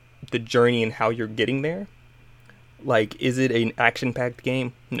about the journey and how you're getting there. Is it an action-packed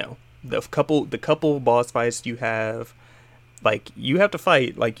game? No. The couple boss fights you have, you have to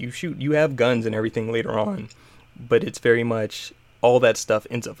fight. You have guns and everything later on, but it's very much. All that stuff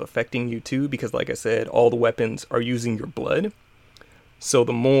ends up affecting you too, because like I said, all the weapons are using your blood. So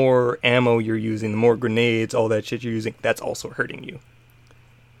the more ammo you're using, the more grenades, all that shit you're using, that's also hurting you.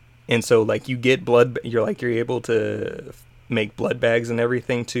 And so you get blood, you're able to make blood bags and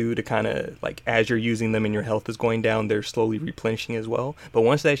everything too, to kind of as you're using them and your health is going down, they're slowly replenishing as well. But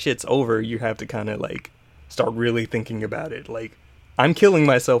once that shit's over, you have to kind of start really thinking about it. I'm killing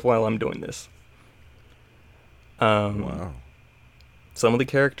myself while I'm doing this. Wow. Some of the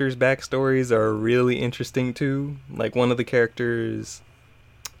characters' backstories are really interesting too. One of the characters,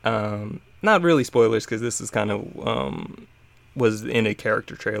 not really spoilers because this is kind of was in a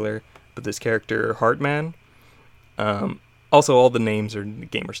character trailer, but this character Heartman. Also, all the names in the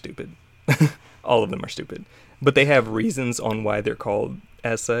game are stupid. All of them are stupid, but they have reasons on why they're called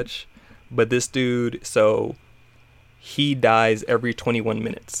as such. But this dude, so he dies every 21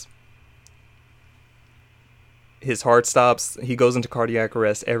 minutes. His heart stops. He goes into cardiac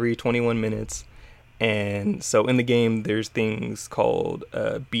arrest every 21 minutes. And so in the game, there's things called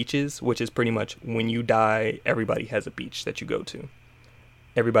beaches, which is pretty much when you die, everybody has a beach that you go to.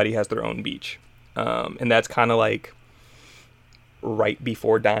 Everybody has their own beach. And that's kind of right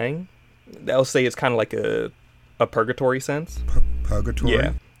before dying. I'll say it's kind of like a purgatory sense. Purgatory.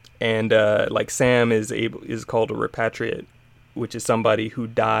 Yeah, and like Sam is called a repatriate, which is somebody who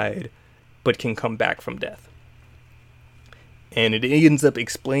died but can come back from death. And it ends up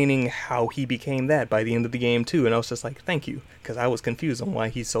explaining how he became that by the end of the game too. And I was just like, thank you, because I was confused on why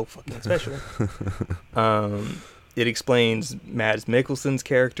he's so fucking special. It explains Mads Mikkelsen's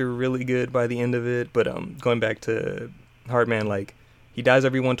character really good by the end of it. But going back to Heartman, like, he dies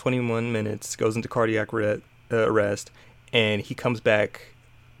every 121 minutes, goes into cardiac arrest, and he comes back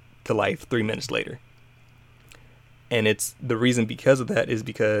to life 3 minutes later. And it's the reason because of that is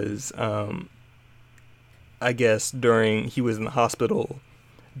because I guess he was in the hospital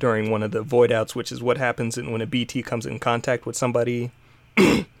during one of the void outs, which is what happens when a BT comes in contact with somebody,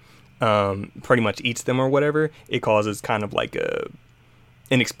 pretty much eats them or whatever. It causes kind of like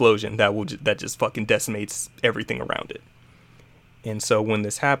an explosion that just fucking decimates everything around it. And so when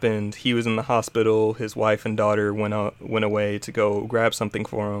this happened, he was in the hospital. His wife and daughter went away to go grab something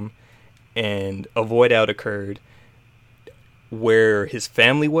for him, and a void out occurred where his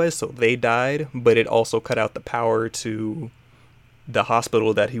family was, so they died, but it also cut out the power to the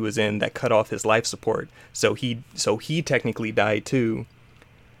hospital that he was in, that cut off his life support. So he technically died too.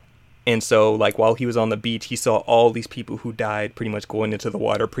 And so, like, while he was on the beach, he saw all these people who died pretty much going into the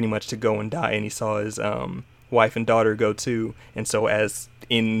water pretty much to go and die, and he saw his wife and daughter go too. And so as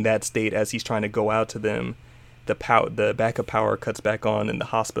in that state, as he's trying to go out to them, the backup power cuts back on in the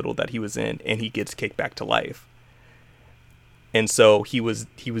hospital that he was in, and he gets kicked back to life. And so he was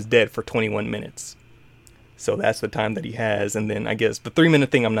dead for 21 minutes. So that's the time that he has. And then I guess the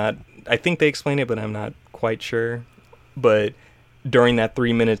 3-minute thing, I think they explain it, but I'm not quite sure. But during that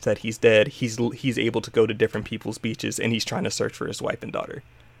 3 minutes that he's dead, he's able to go to different people's beaches, and he's trying to search for his wife and daughter.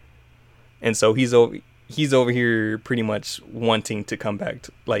 And so he's over here pretty much wanting to come back.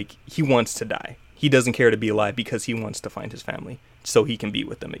 Like, he wants to die. He doesn't care to be alive because he wants to find his family so he can be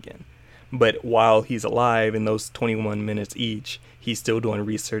with them again. But while he's alive in those 21 minutes each, he's still doing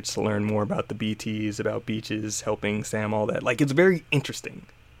research to learn more about the BTs, about beaches, helping Sam, all that. Like, it's very interesting.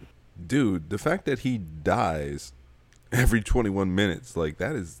 Dude, the fact that he dies every 21 minutes, like,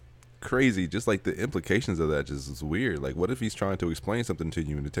 that is crazy. Just like the implications of that just is weird. Like, what if he's trying to explain something to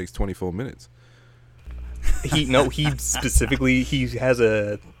you and it takes 24 minutes? He specifically, he has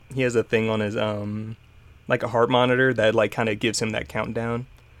a thing on his like a heart monitor that like kind of gives him that countdown.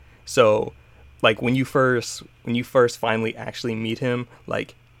 So, like, when you first finally actually meet him,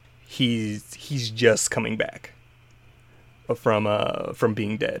 like, he's just coming back from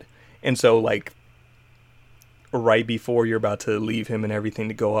being dead. And so, like, right before you're about to leave him and everything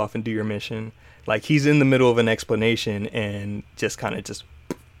to go off and do your mission, like, he's in the middle of an explanation and just kind of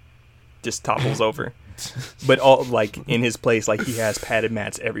just topples over. But all, like, in his place, like, he has padded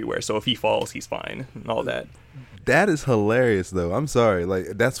mats everywhere, so if he falls, he's fine and all that. That is hilarious, though. I'm sorry,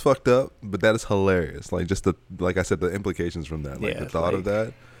 like, that's fucked up, but that is hilarious. Like, just like I said, the implications from that, like, the thought of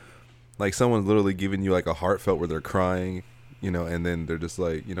that, like, someone's literally giving you like a heartfelt where they're crying, and then they're just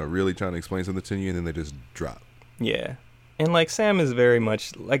like, really trying to explain something to you, and then they just drop. Yeah, and like Sam is very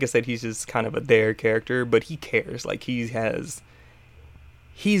much, like I said, he's just kind of a there character, but he cares. Like, he's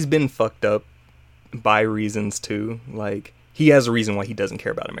been fucked up by reasons too. Like, he has a reason why he doesn't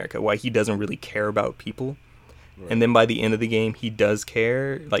care about America, why he doesn't really care about people. Right. And then by the end of the game, he does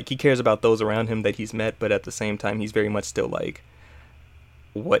care. Like, he cares about those around him that he's met, but at the same time, he's very much still like,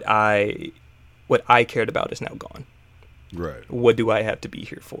 what I cared about is now gone. Right. What do I have to be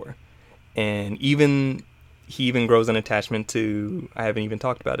here for? And he even grows an attachment to, I haven't even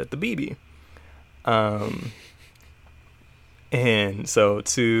talked about it, the BB. And so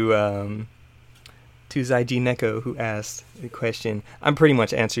to Zaiji Neko, who asked the question, I'm pretty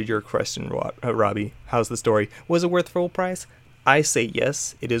much answered your question, Robbie. How's the story? Was it worth full price? I say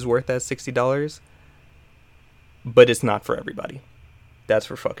yes, it is worth that $60, but it's not for everybody. That's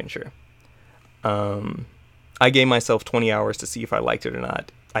for fucking sure. I gave myself 20 hours to see if I liked it or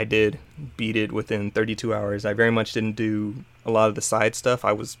not. I did beat it within 32 hours. I very much didn't do a lot of the side stuff.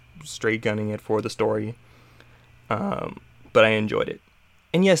 I was straight gunning it for the story. But I enjoyed it.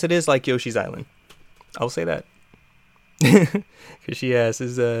 And yes, it is like Yoshi's Island. I'll say that. Because she asks,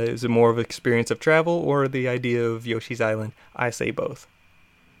 is it more of an experience of travel or the idea of Yoshi's Island? I say both.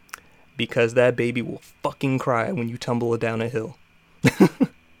 Because that baby will fucking cry when you tumble it down a hill.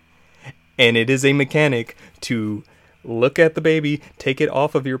 And it is a mechanic to look at the baby, take it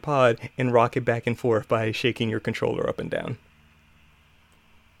off of your pod, and rock it back and forth by shaking your controller up and down.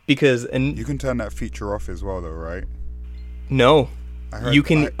 Because... you can turn that feature off as well, though, right? No. You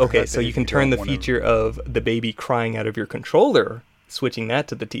can turn the feature of the baby crying out of your controller, switching that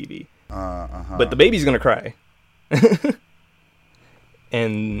to the TV. But the baby's gonna cry.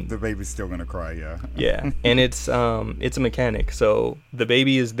 And the baby's still gonna cry, yeah. yeah, and it's a mechanic. So the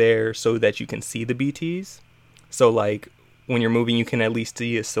baby is there so that you can see the BTs. So like when you're moving, you can at least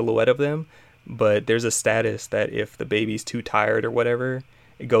see a silhouette of them. But there's a status that if the baby's too tired or whatever,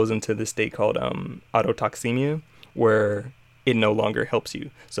 it goes into this state called autotoxemia, where it no longer helps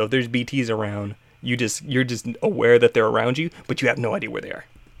you. So if there's BTs around, you're just aware that they're around you, but you have no idea where they are.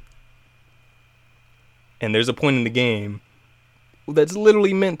 And there's a point in the game that's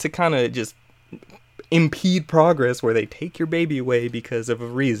literally meant to kind of just impede progress, where they take your baby away because of a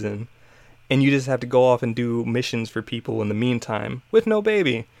reason, and you just have to go off and do missions for people in the meantime with no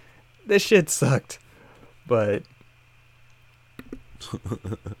baby. This shit sucked. But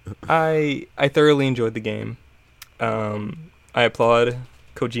I thoroughly enjoyed the game. I applaud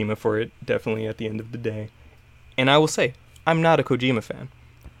Kojima for it, definitely, at the end of the day. And I will say, I'm not a Kojima fan.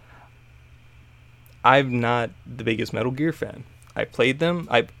 I'm not the biggest Metal Gear fan. I played them.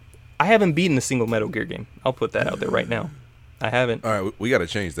 I haven't beaten a single Metal Gear game. I'll put that out there right now. I haven't. All right, we got to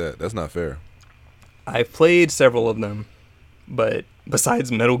change that. That's not fair. I've played several of them, but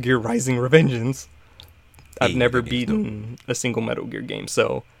besides Metal Gear Rising: Revengeance, I've never beaten a single Metal Gear game.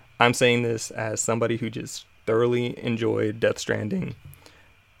 So I'm saying this as somebody who just thoroughly enjoyed Death Stranding.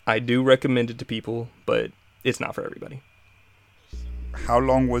 I do recommend it to people, but it's not for everybody. How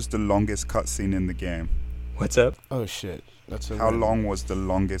long was the longest cutscene in the game? What's up? Oh shit. How long was the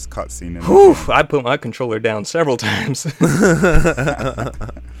longest cutscene in the Whew, game? I put my controller down several times.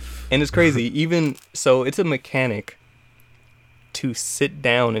 And it's crazy. Even so, it's a mechanic to sit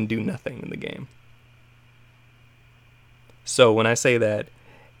down and do nothing in the game. So when I say that,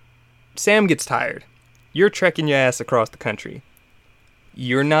 Sam gets tired. You're trekking your ass across the country.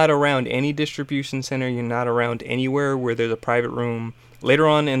 You're not around any distribution center. You're not around anywhere where there's a private room. Later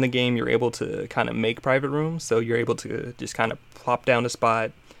on in the game, you're able to kind of make private rooms. So you're able to just kind of plop down a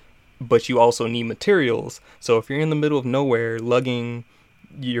spot. But you also need materials. So if you're in the middle of nowhere, lugging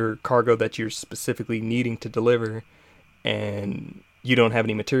your cargo that you're specifically needing to deliver, and you don't have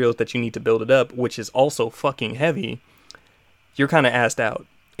any materials that you need to build it up, which is also fucking heavy, you're kind of assed out.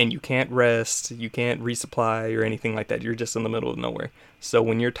 And you can't rest, you can't resupply or anything like that. You're just in the middle of nowhere. So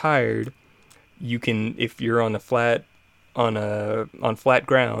when you're tired, you can, if you're on flat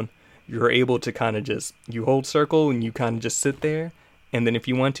ground, you're able to kind of just, you hold circle and you kind of just sit there. And then if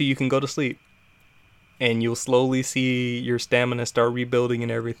you want to, you can go to sleep. And you'll slowly see your stamina start rebuilding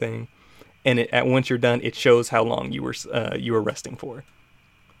and everything. And once you're done, it shows how long you were resting for.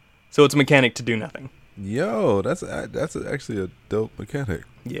 So it's a mechanic to do nothing. Yo, that's actually a dope mechanic.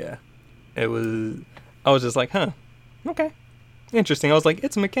 Yeah, I was just like, huh, okay, interesting. I was like,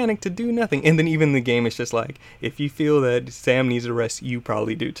 it's a mechanic to do nothing. And then even the game is just like, if you feel that Sam needs a rest, you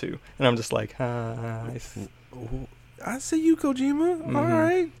probably do too. And I'm just like, I see you, Kojima. Mm-hmm. All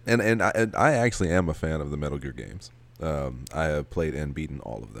right. And I actually am a fan of the Metal Gear games. I have played and beaten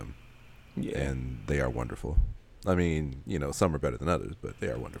all of them. Yeah. And they are wonderful. I mean, some are better than others, but they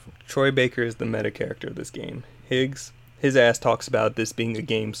are wonderful. Troy Baker is the meta character of this game. His ass talks about this being a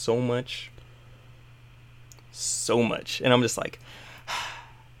game so much. And I'm just like,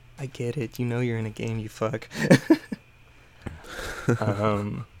 I get it. You're in a game, you fuck.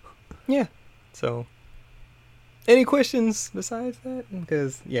 Yeah. So, any questions besides that?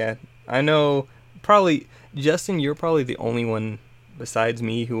 Because, yeah, I know probably, Justin, you're probably the only one besides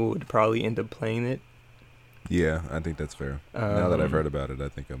me who would probably end up playing it. Yeah, I think that's fair. Now that I've heard about it, I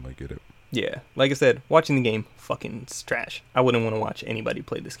think I might get it. Yeah, like I said, watching the game, fucking trash. I wouldn't want to watch anybody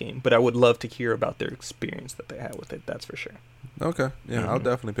play this game, but I would love to hear about their experience that they had with it, that's for sure. Okay, yeah, I'll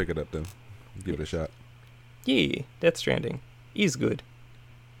definitely pick it up then. Give it a shot. Yeah, Death Stranding. He's good.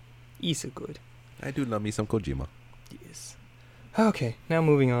 He's good. I do love me some Kojima. Yes. Okay, now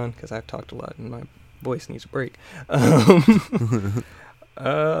moving on, because I've talked a lot and my voice needs a break.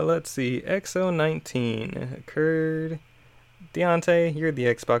 Let's see. XO19 occurred. Deontay, you're the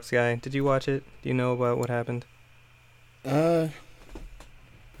Xbox guy. Did you watch it? Do you know about what happened?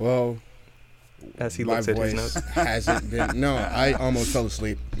 Well, as he looks at his notes, hasn't been. No, I almost fell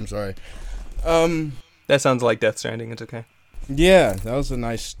asleep. I'm sorry. That sounds like Death Stranding. It's okay. Yeah, that was a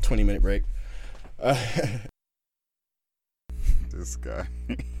nice 20-minute break. This guy.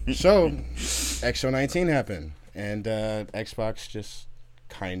 So, XO19 happened, and Xbox just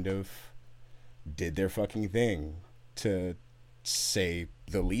kind of did their fucking thing, to say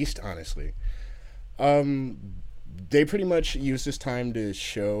the least, honestly. They pretty much used this time to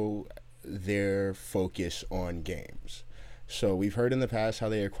show their focus on games. So we've heard in the past how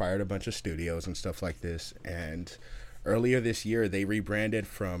they acquired a bunch of studios and stuff like this, and earlier this year they rebranded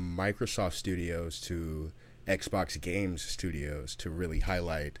from Microsoft Studios to Xbox Games Studios to really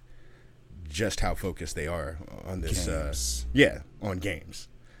highlight just how focused they are on this. Games. On games.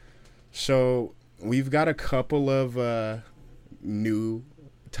 So we've got a couple of new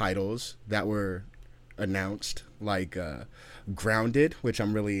titles that were announced, like Grounded, which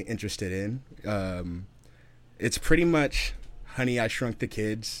I'm really interested in. It's pretty much Honey, I Shrunk the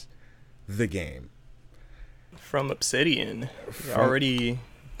Kids, the game. From Obsidian. Already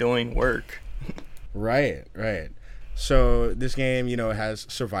doing work. Right. So this game, has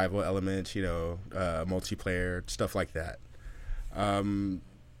survival elements, multiplayer, stuff like that.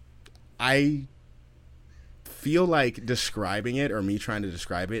 I feel like describing it, or me trying to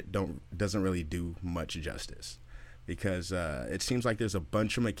describe it, doesn't really do much justice, because it seems like there's a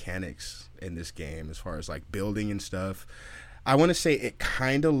bunch of mechanics in this game as far as like building and stuff. I want to say it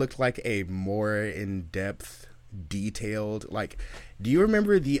kind of looked like a more in-depth, detailed, like, do you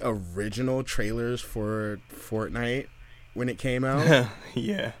remember the original trailers for Fortnite when it came out?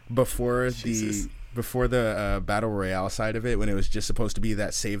 Yeah. Before Jesus. the Battle Royale side of it, when it was just supposed to be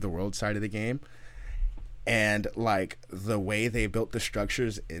that save the world side of the game. And like the way they built the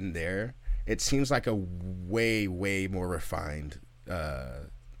structures in there, it seems like a way, way more refined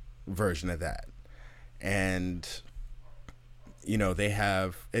version of that. And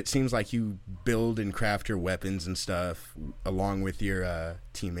it seems like you build and craft your weapons and stuff along with your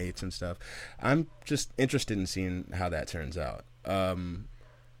teammates and stuff. I'm just interested in seeing how that turns out.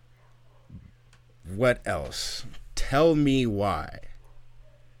 What else? Tell me why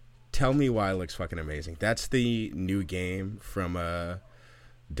it looks fucking amazing. That's the new game from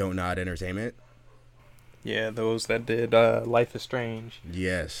Don't Nod Entertainment. Yeah, those that did Life is Strange.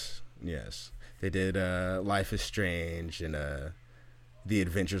 Yes. They did Life is Strange and The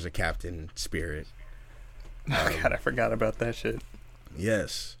Adventures of Captain Spirit. God, I forgot about that shit.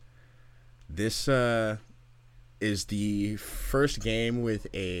 Yes. This is the first game with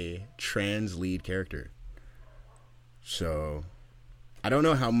a trans lead character. So I don't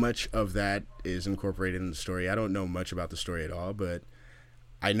know how much of that is incorporated in the story. I don't know much about the story at all, but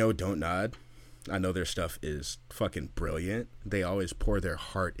I know Don't Nod. I know their stuff is fucking brilliant. They always pour their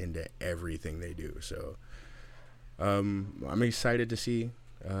heart into everything they do. So I'm excited to see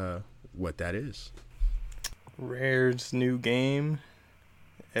what that is. Rare's new game,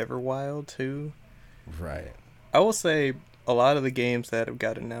 Everwild 2. Right. I will say a lot of the games that have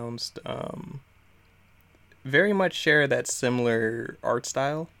got announced very much share that similar art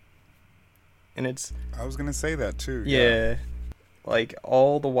style. And it's... I was going to say that too. Yeah. Like,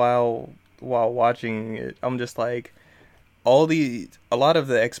 all the while watching it, I'm just like, a lot of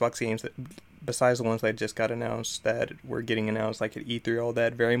the Xbox games that, besides the ones that just got announced, that were getting announced like at E3, all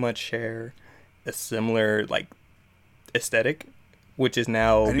that, very much share a similar like aesthetic, which is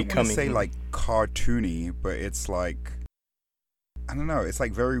now I didn't becoming want to say like cartoony, but it's like, I don't know, it's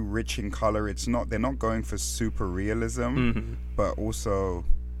like very rich in color. They're not going for super realism, Mm-hmm. but also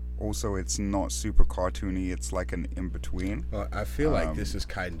it's not super cartoony. It's like an in between. Well, I feel like this is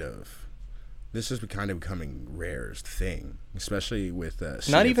kind of becoming Rare's thing, especially with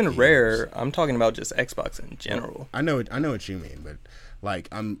Not even Rare. I'm talking about just Xbox in general. I know what you mean, but like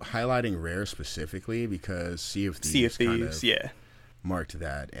I'm highlighting Rare specifically because Sea of Thieves kind of marked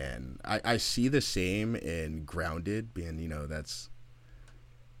that, and I see the same in Grounded, being that's.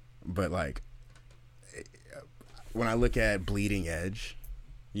 But like when I look at Bleeding Edge,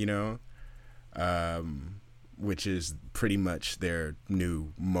 which is pretty much their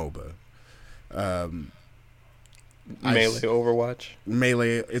new MOBA. Melee Overwatch.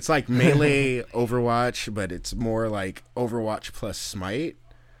 Melee, it's like Melee Overwatch, but it's more like Overwatch plus Smite.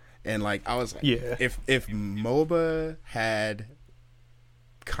 And like I was like, if MOBA had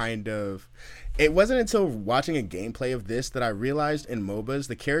kind of, it wasn't until watching a gameplay of this that I realized in MOBAs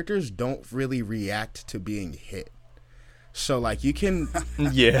the characters don't really react to being hit. So like you can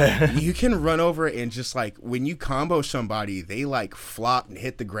you can run over and just like when you combo somebody, they like flop and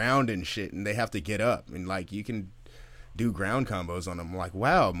hit the ground and shit, and they have to get up, and like you can do ground combos on them. Like,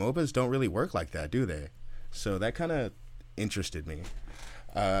 wow, MOBAs don't really work like that, do they? So that kind of interested me.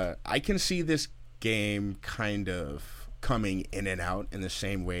 I can see this game kind of coming in and out in the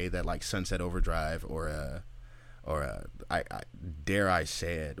same way that like Sunset Overdrive or I dare I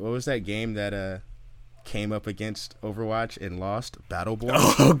say it, what was that game that came up against Overwatch and lost? Battleborn.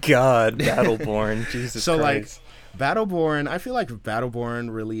 Oh God, Battleborn. Jesus so Christ. Like Battleborn, I feel like if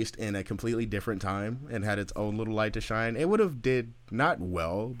Battleborn released in a completely different time and had its own little light to shine, it would have did not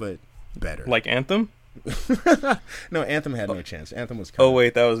well, but better. Like Anthem? No, Anthem had no chance. Anthem was Oh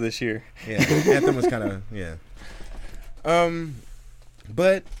wait, that was this year. Yeah, Anthem was kind of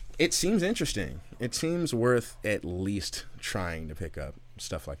But it seems interesting. It seems worth at least trying to pick up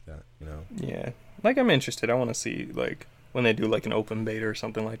stuff like that, you know? Yeah. Like, I'm interested. I want to see, like, when they do, like, an open beta or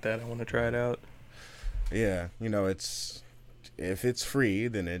something like that. I want to try it out. Yeah, you know, if it's free,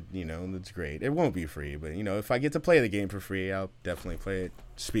 then it's great. It won't be free, but, you know, if I get to play the game for free, I'll definitely play it.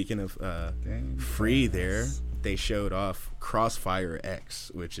 Speaking of free there, they showed off Crossfire X,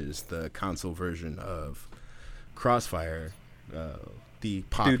 which is the console version of Crossfire, the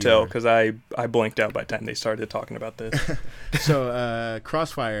popular... Do tell, because I blanked out by the time they started talking about this. So,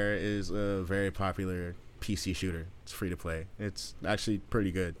 Crossfire is a very popular PC shooter. It's free to play. It's actually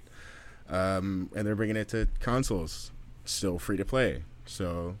pretty good. And they're bringing it to consoles. Still free to play.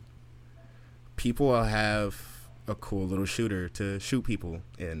 So, people will have a cool little shooter to shoot people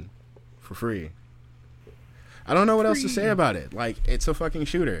in for free. I don't know what else to say about it. Like, it's a fucking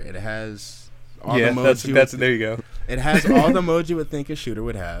shooter. It has all the modes. That's there you go. It has all the modes you would think a shooter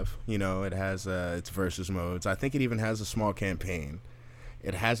would have. You know, it has its versus modes. I think it even has a small campaign.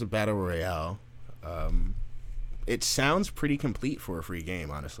 It has a battle royale. It sounds pretty complete for a free game,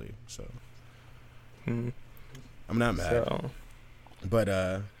 honestly. So, I'm not mad. So.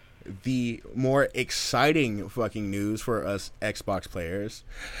 But the more exciting fucking news for us Xbox players,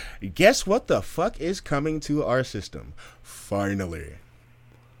 guess what the fuck is coming to our system? Finally.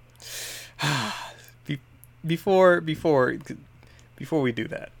 Before we do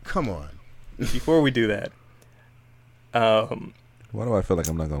that. Come on. Before we do that. Why do I feel like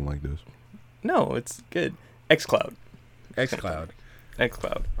I'm not gonna like this? No, it's good. xCloud. xCloud.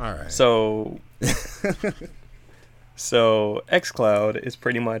 All right. So xCloud is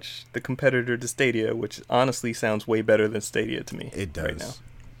pretty much the competitor to Stadia, which honestly sounds way better than Stadia to me. It does. Right now.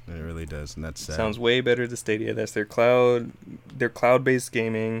 It really does, and that's sad. Sounds way better than Stadia. That's their cloud-based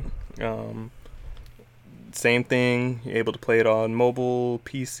gaming. Same thing. You're able to play it on mobile,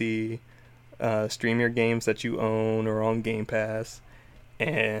 PC, stream your games that you own or on Game Pass.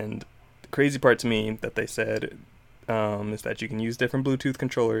 And the crazy part to me that they said is that you can use different Bluetooth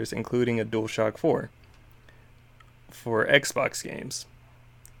controllers, including a DualShock 4, for Xbox games.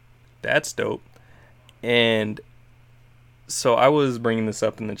 That's dope. And so I was bringing this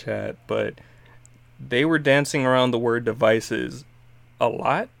up in the chat, but they were dancing around the word devices a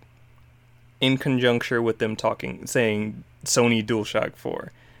lot in conjunction with them saying Sony DualShock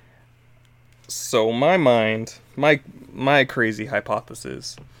 4. So my crazy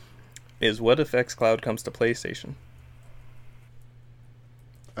hypothesis is, what if xCloud comes to PlayStation?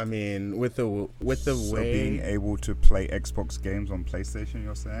 I mean, with the So way being able to play Xbox games on PlayStation,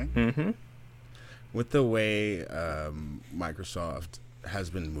 you're saying? Mm-hmm. with the way Microsoft has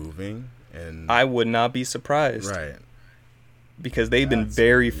been moving, and I would not be surprised. right. Because they've been That's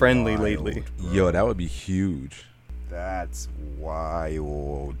very friendly wild, lately. bro. Yo, that would be huge. That's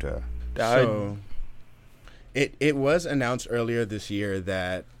wild. So it was announced earlier this year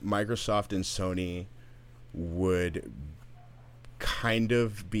that Microsoft and Sony would kind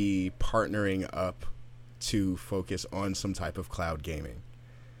of be partnering up to focus on some type of cloud gaming.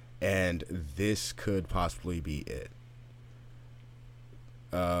 And this could possibly be it.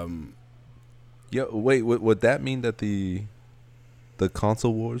 Yo, wait, would that mean that the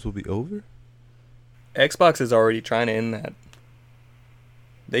console wars will be over? Xbox is already trying to end that.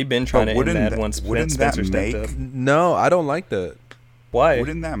 They've been trying to end that once Spencer stepped up. No, I don't like that. Why?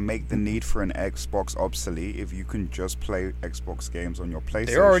 Wouldn't that make the need for an Xbox obsolete if you can just play Xbox games on your PlayStation?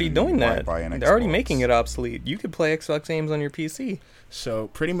 They're already doing Why that. buy an They're already Xbox? making it obsolete. You could play Xbox games on your PC. So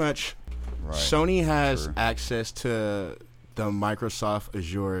pretty much Right. Sony has True. access to the Microsoft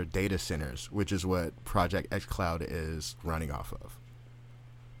Azure data centers, which is what Project xCloud is running off of.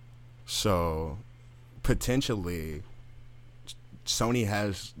 So potentially Sony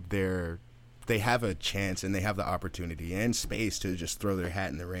has they have a chance and they have the opportunity and space to just throw their hat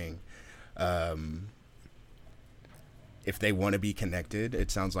in the ring. If they want to be connected,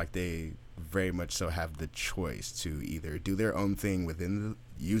 it sounds like they very much so have the choice to either do their own thing within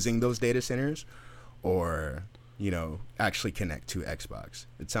using those data centers, or actually connect to Xbox.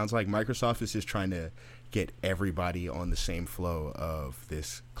 It sounds like Microsoft is just trying to get everybody on the same flow of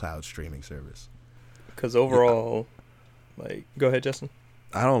this cloud streaming service. Because overall, go ahead, Justin.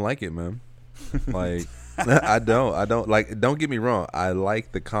 I don't like it, man. Like, I don't like. Don't get me wrong. I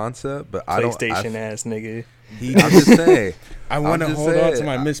like the concept, but I don't. PlayStation ass nigga. I'm just saying. I want to I'm just hold on to saying,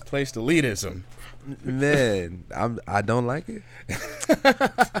 my misplaced elitism. Man, I don't like it.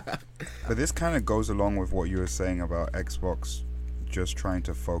 But this kind of goes along with what you were saying about Xbox just trying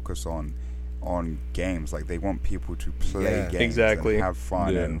to focus on games. Like, they want people to play Yeah. games Exactly. and have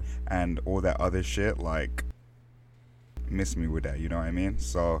fun Yeah. and all that other shit. Like, miss me with that. You know what I mean?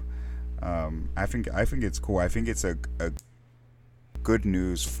 So I think it's cool. I think it's a good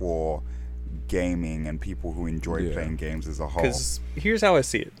news for gaming and people who enjoy playing games as a whole. Because here's how I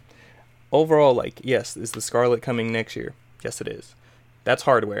see it. Overall, like, yes, is the Scarlet coming next year? Yes, it is. That's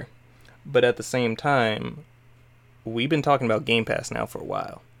hardware. But at the same time, we've been talking about Game Pass now for a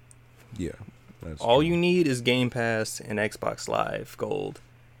while. Yeah. That's All true. you need is Game Pass and Xbox Live Gold.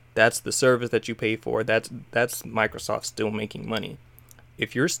 That's the service that you pay for. That's Microsoft still making money.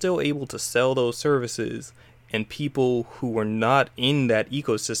 If you're still able to sell those services and people who were not in that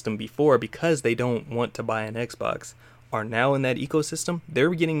ecosystem before because they don't want to buy an Xbox are now in that ecosystem, they're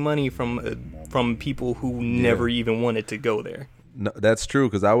getting money from people who never even wanted to go there. No, that's true,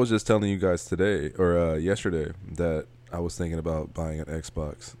 because I was just telling you guys today or yesterday that I was thinking about buying an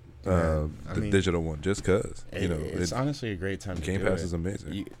Xbox, I the mean, digital one, just because it's honestly a great time to Game do Pass it. is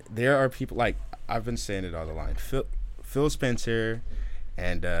amazing. There are people, like, I've been saying it on the line. Phil Spencer,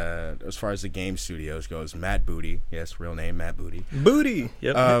 and as far as the game studios goes, Matt Booty, yes, real name Matt Booty. Booty.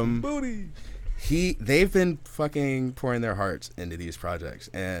 Yep. Booty. They've been fucking pouring their hearts into these projects,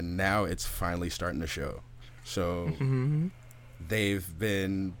 and now it's finally starting to show. So they've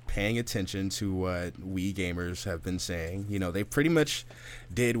been paying attention to what we gamers have been saying. You know, they pretty much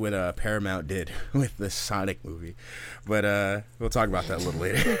did what Paramount did with the Sonic movie, but we'll talk about that a little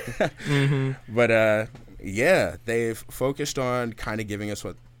later. But yeah, they've focused on kind of giving us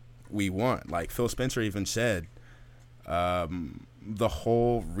what we want. Like Phil Spencer even said, the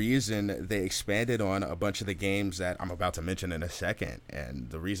whole reason they expanded on a bunch of the games that I'm about to mention in a second, and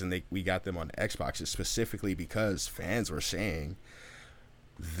the reason we got them on Xbox is specifically because fans were saying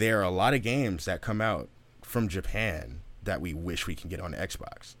there are a lot of games that come out from Japan that we wish we can get on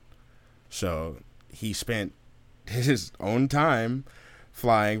Xbox. So he spent his own time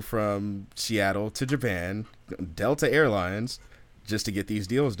flying from Seattle to Japan, Delta Airlines, just to get these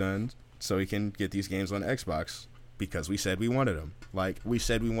deals done so he can get these games on Xbox. Because we said we wanted them. Like, we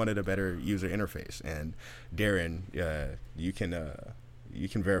said we wanted a better user interface. And Darren, you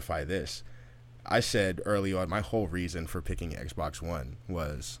can verify this. I said early on, my whole reason for picking Xbox One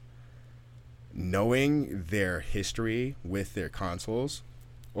was knowing their history with their consoles,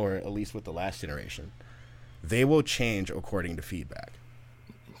 or at least with the last generation. They will change according to feedback.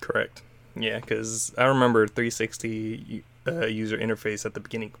 Correct. Yeah, because I remember 360 user interface at the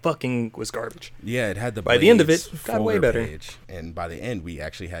beginning fucking was garbage. Yeah, it had the by the end of it, Blades got way folder better. page, and by the end, we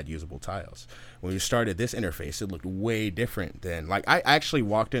actually had usable tiles. When we started this interface, it looked way different than, like, I actually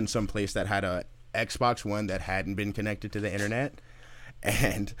walked in some place that had a Xbox One that hadn't been connected to the internet,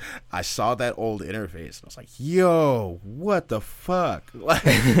 and I saw that old interface, and I was like, yo, what the fuck? Like,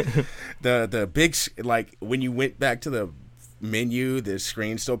 the big, like, when you went back to the menu, the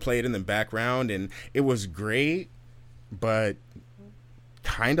screen still played in the background, and it was great, but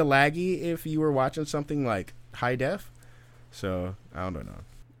kind of laggy if you were watching something like high def. So I don't know.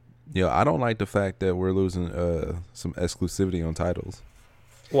 Yeah, I don't like the fact that we're losing some exclusivity on titles.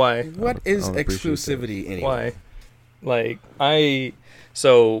 Why? What I is don't appreciate exclusivity anyway? Why? Like,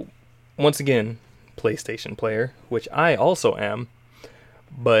 so once again, PlayStation player, which I also am,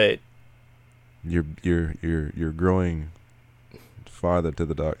 but You're growing farther to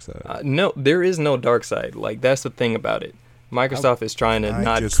the dark side. no, there is no dark side. Like, that's the thing about it. Microsoft is trying to I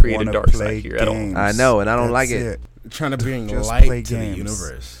not just create a wanna dark play side here at all. games. I know, and I don't like That's it. Trying to bring Just light play to the games.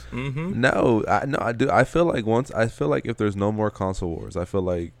 universe. No, I do. I feel like if there's no more console wars, I feel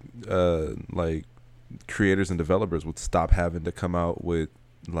like creators and developers would stop having to come out with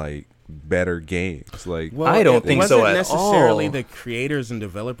like better games. Like, Well, I don't it think so wasn't at necessarily all. the creators and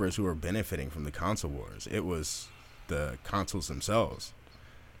developers who were benefiting from the console wars. It was the consoles themselves.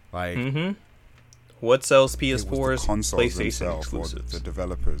 Like, What sells It was the PS4's consoles PlayStation themselves, or exclusives? the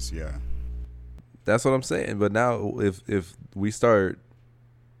developers, yeah. that's what I'm saying. But now, if we start,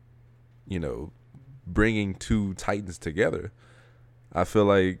 bringing two titans together, I feel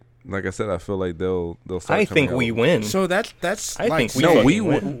like I said, I feel like they'll start. I coming think we out. win. so that's I like think we No, fucking we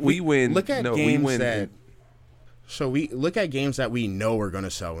win. we win. Look at no, games we win. that. So we look at games that we know are going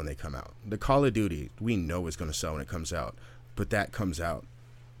to sell when they come out. The Call of Duty we know is going to sell when it comes out, but that comes out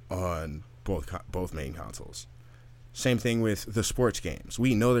on both main consoles. Same thing with the sports games.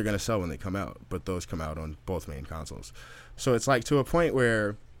 We know they're going to sell when they come out, but those come out on both main consoles. So it's like to a point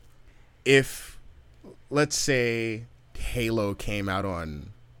where if, let's say, Halo came out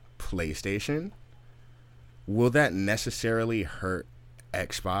on PlayStation, will that necessarily hurt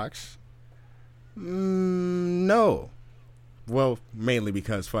Xbox? No. Well, mainly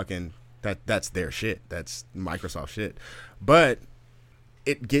because fucking that's their shit. That's Microsoft shit. But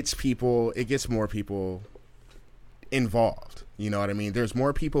it gets more people involved. You know what I mean? There's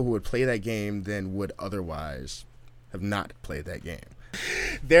more people who would play that game than would otherwise have not played that game.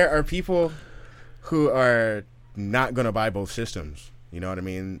 There are people who are not going to buy both systems. You know what I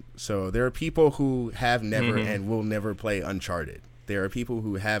mean? So there are people who have never and will never play Uncharted. There are people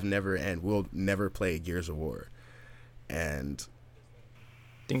who have never and will never play Gears of War. And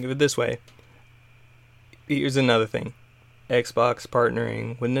think of it this way. Here's another thing. Xbox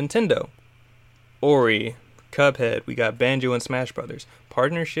partnering with Nintendo. Ori, Cuphead, we got Banjo and Smash Brothers.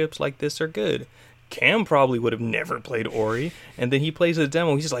 Partnerships like this are good. Cam probably would have never played Ori, and then he plays a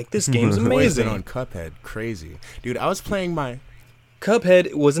demo. He's like, this game's amazing. on Cuphead, crazy. Dude, I was playing my...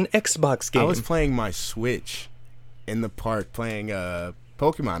 Cuphead was an Xbox game. I was playing my Switch in the park playing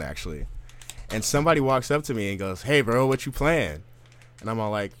Pokemon, actually. And somebody walks up to me and goes, hey, bro, what you playing? And I'm all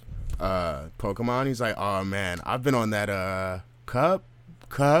like, Pokemon? He's like, oh, man, I've been on that Cup.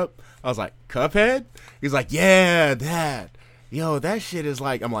 I was like, Cuphead? He's like, yeah, that. Yo, that shit is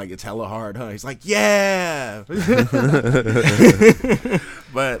like, I'm like, it's hella hard, huh? He's like, yeah.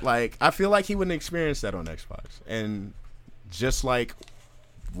 But, like, I feel like he wouldn't experience that on Xbox. And just like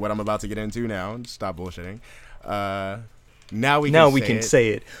what I'm about to get into now, stop bullshitting. Now we can say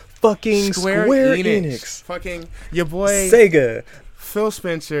it. Fucking Square Enix. Fucking your boy Sega. Phil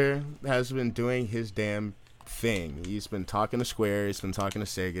Spencer has been doing his damn thing. He's been talking to Square. He's been talking to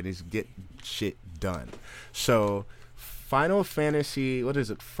Sega. And he's getting shit done. So Final Fantasy, what is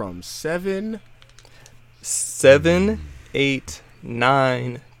it, from 7, 8,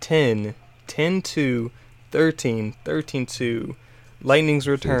 9, 10, 10-2, 13, 13-2, Lightning's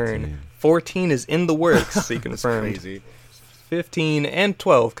Return. 15. 14 is in the works, so you confirmed. crazy. 15 and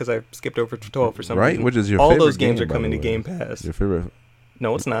 12, because I skipped over to 12 for some Right? reason. Which is your all favorite those games game, are by coming the to way. Game Pass. Your favorite?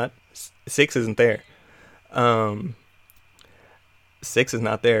 No, it's not. 6 isn't there. 6 is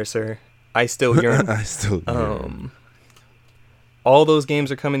not there, sir. I still yearn. I still yearn. All those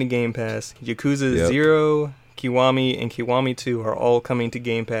games are coming to Game Pass. Yakuza Yep. 0, Kiwami, and Kiwami 2 are all coming to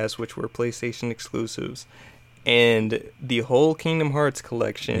Game Pass, which were PlayStation exclusives. And the whole Kingdom Hearts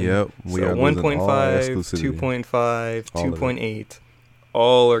collection, Yep, we so are losing all 1.5, exclusivity. 2.5, All of it. 2.8,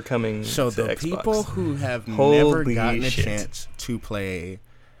 all are coming So to the Xbox. people who have never Holy gotten a shit. chance to play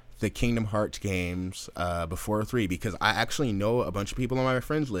the Kingdom Hearts games before 3, because I actually know a bunch of people on my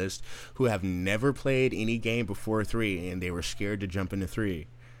friends list who have never played any game before 3, and they were scared to jump into 3.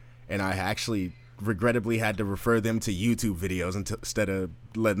 And I actually regrettably had to refer them to YouTube videos instead of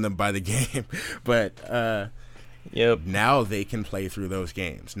letting them buy the game. But Yep. now they can play through those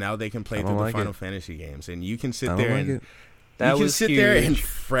games. Now they can play I through don't the like Final it. Fantasy games, and you can sit I there don't like and it. That you can was sit huge. there and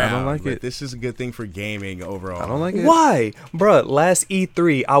frown. like but it. This is a good thing for gaming overall. I don't like it. Why? Bruh, last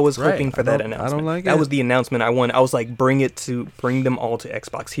E3, I was Right. hoping for I that don't- I don't announcement. like that it. was the announcement I wanted. I was like, bring them all to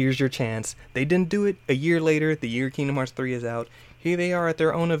Xbox. Here's your chance. They didn't do it. A year later, the year Kingdom Hearts 3 is out. Here they are at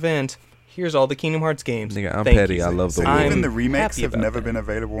their own event. Here's all the Kingdom Hearts games. Nigga, I'm Thank petty. you. I love the So I'm even the remakes happy have about never that. been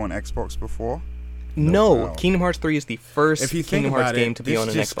available on Xbox before? No, Wow. Kingdom Hearts 3 is the first If you think Kingdom Hearts about game it, to be this on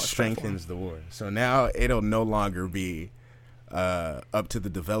an just Xbox strengthens the war. So now it'll no longer be up to the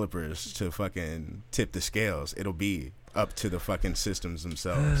developers to fucking tip the scales. It'll be up to the fucking systems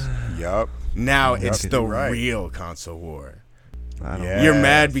themselves. Yup. Now Yep, it's the you're right. real console war. I don't Yeah. You're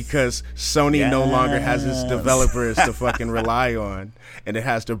mad Yes. because Sony no longer has its Yes. developers to fucking rely on, and it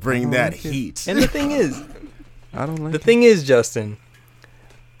has to bring that like it. heat. And the thing is, I don't like the it. thing is, Justin,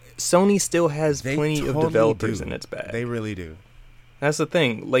 Sony still has They plenty of totally developers do. in its bag. They really do. That's the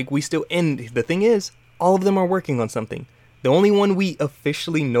thing. Like, we still, and the thing is, all of them are working on something. The only one we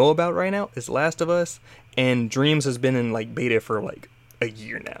officially know about right now is Last of Us, and Dreams has been in like beta for like a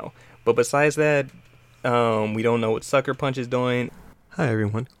year now. But besides that, we don't know what Sucker Punch is doing. Hi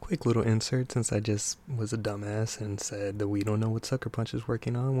everyone, quick little insert since I just was a dumbass and said that we don't know what Sucker Punch is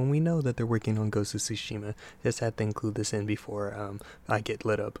working on when we know that they're working on Ghost of Tsushima. Just had to include this in before I get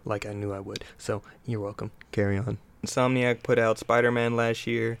lit up like I knew I would. So, you're welcome. Carry on. Insomniac put out Spider-Man last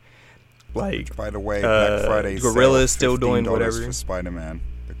year. Like, By the way, Black Friday Gorilla's sale, still doing $15 whatever. for Spider-Man,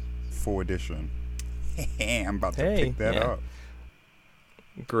 the full edition. I'm about to Hey, pick that yeah. up.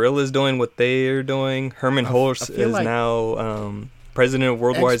 Gorilla's doing what they're doing. Herman I Hulse feel is like now president of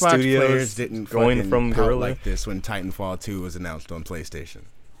Worldwide Xbox Studios. players didn't going fucking from pout Gorilla. like this when Titanfall 2 was announced on PlayStation.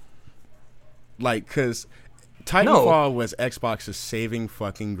 Like, because Titanfall was Xbox's saving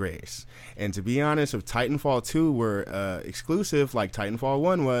fucking grace. And to be honest, if Titanfall 2 were exclusive like Titanfall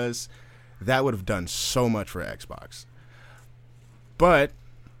 1 was, that would have done so much for Xbox. But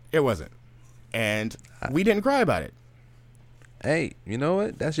it wasn't. And we didn't cry about it. Hey, you know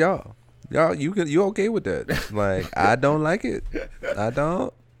what? That's y'all. Y'all, you okay with that? Like, I don't like it. I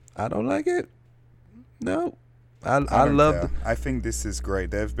don't like it. No. I don't love. care. I think this is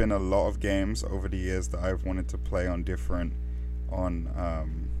great. There have been a lot of games over the years that I've wanted to play on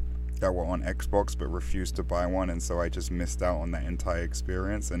that were on Xbox but refused to buy one, and so I just missed out on that entire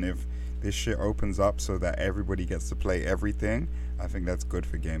experience. And if this shit opens up so that everybody gets to play everything, I think that's good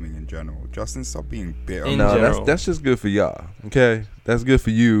for gaming in general. Justin, stop being bitter. In No, general. that's just good for y'all. Okay, that's good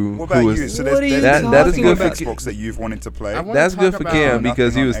for you. What about who you? is- So What are you there's that is nothing good on for- Xbox that you've wanted to play. I wanna That's good talk for about Cam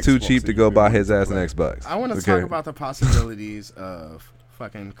because he nothing was on too Xbox cheap that to you go really buy wanted his to ass an play. Xbox. I want to Okay. talk about the possibilities of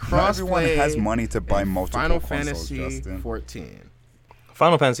fucking Not everyone crossplay. has money to buy in multiple Final consoles, Fantasy Justin. 14.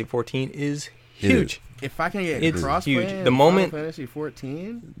 Final Fantasy 14 is huge. If I can get It's crossplay huge. in The moment- Final Fantasy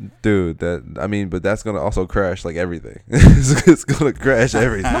 14, Dude, but that's gonna also crash like everything. It's gonna crash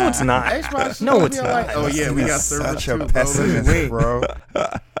everything. No, it's not. Xbox. No, gonna it's be not. like, oh yeah, we got servers Such too, a bro. pessimist, Wait. bro.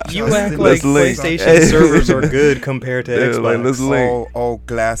 You Justin, act like let's link. PlayStation Hey. servers are good compared to Dude, like, Xbox. let's link. All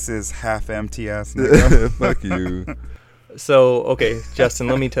glasses half empty ass nigga. Fuck you. So, okay, Justin,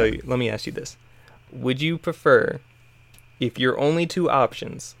 let me ask you this. Would you prefer, if your only two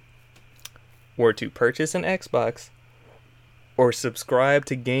options were to purchase an Xbox or subscribe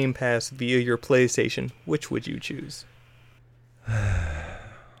to Game Pass via your PlayStation, which would you choose?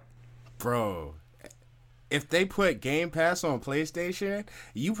 Bro, if they put Game Pass on PlayStation,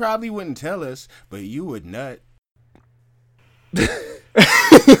 you probably wouldn't tell us, but you would nut.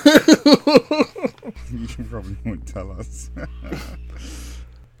 You probably won't tell us.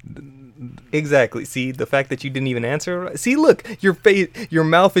 Exactly. See, the fact that you didn't even answer. See, look, your face, your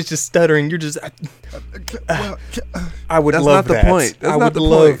mouth is just stuttering. You're just. I would That's love not the that. point. That's I not would the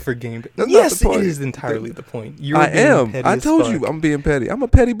love point. for Game Pass. That's not Yes, the point. it is entirely the point. You're I being am. petty I as told fuck. you I'm being petty. I'm a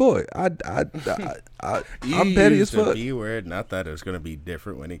petty boy. I'm petty as used the fuck. B word, and I thought it was gonna be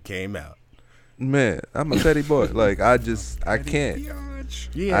different when it came out. Man, I'm a petty boy. Like I can't.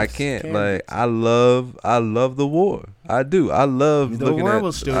 Yes, I can't. Cam. Like I love the war. I do. I love The looking war at.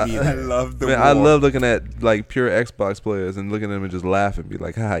 will still be I there. love the Man, war. I love looking at like pure Xbox players and looking at them and just laugh and be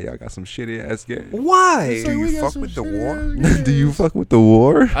like, "Ha, y'all got some shitty ass games." Why? Do you We got fuck some with the shit war? ass Do you games. fuck with the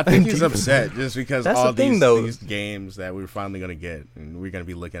war? I think he's upset just because That's all the thing, though. these games that we're finally gonna get, and we're gonna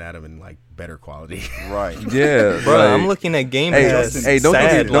be looking at them in like better quality. Right. Yeah, Bro, like- I'm looking at Game Hey, Pass. hey, don't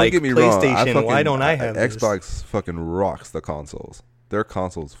sad, don't like get me wrong. PlayStation. Why don't I have this? Xbox? Fucking rocks the consoles. Their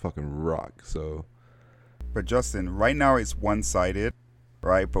consoles fucking rock. So But Justin, right now it's one-sided,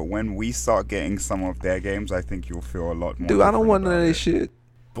 right? But when we start getting some of their games, I think you'll feel a lot more. dude, I don't different want none of about this it. shit.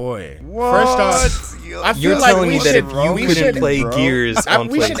 Boy, What? first off, I feel You're like telling we me that should, if you we couldn't should, play bro. Gears on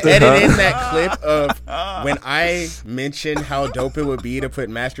we should PlayStation, edit in that clip of when I mentioned how dope it would be to put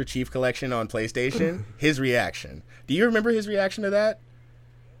Master Chief Collection on PlayStation. His reaction. Do you remember his reaction to that?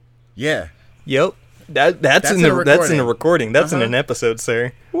 Yeah. Yep. That's That's in in the a that's in a recording. recording. That's in Uh-huh. an episode,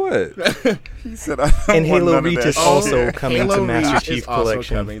 sir. What? He said, I don't And want Halo none of Reach that is shit. also coming Halo to Master Reach Chief is also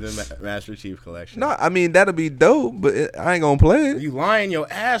Collection. coming to Master Chief Collection. No, I mean that'll be dope, but I ain't gonna play it. You lying your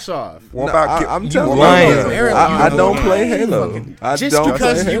ass off. What No, about? I'm you telling lying. you, Very I lying. don't play You Halo. fucking- I just don't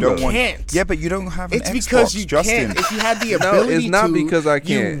because play you Halo. can't. Yeah, but you don't have an It's Xbox, because you Justin. can't. If you had the No, ability it's not to, because I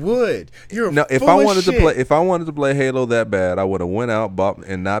can't. You would. You're No, if full I of wanted to shit. play, if I wanted to play Halo that bad, I would have went out, bought,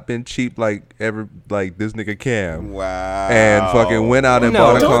 and not been cheap like this nigga Cam, Wow. and fucking went out and No,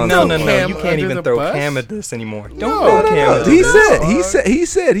 bought a don't console. no. Cam You can't under even the throw bus. Cam at this anymore. Don't No, throw no, Cam no. at He this. said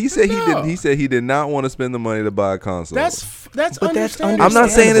he No. said he did not want to spend the money to buy a console. That's But that's understandable. I'm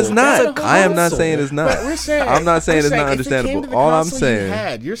not saying it's That's not. a I am not console. saying it's not. But we're saying, I'm not saying we're it's not if it came understandable. to the All I'm console you saying,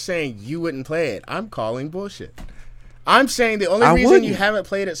 had, you're saying you wouldn't play it. I'm calling bullshit. I'm saying the only I reason you wouldn't. haven't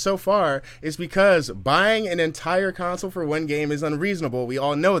played it so far is because buying an entire console for one game is unreasonable. We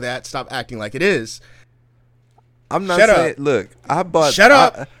all know that. Stop acting like it is. I'm not Shut saying. up. Look, I bought. Shut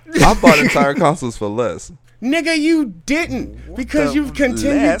up. I bought entire consoles for less. Nigga, you didn't because the you've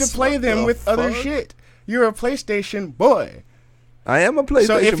continued less? to play What them the with other fuck? shit. You're a PlayStation boy. I am a PlayStation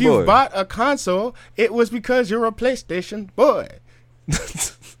So if boy. you bought a console, it was because you're a PlayStation boy.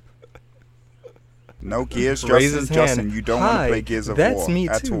 No Gears, Raise Justin. his hand. Justin, you don't want to Hi, play Gears of that's War me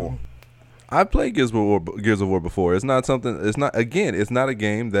at too. all. I played Gears of War before. It's not something. It's not. Again, it's not a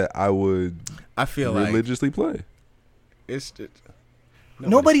game that I would I feel like religiously play. it's.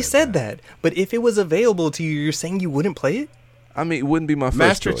 Nobody said that. But if it was available to you, you're saying you wouldn't play it? I mean, it wouldn't be my first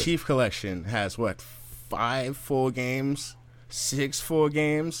Master choice. Chief Collection has what, 5 full games, 6 full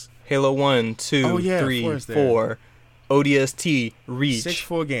games, Halo 1, 2, Oh, yeah, 3, 4 is there. 4, ODST, Reach. 6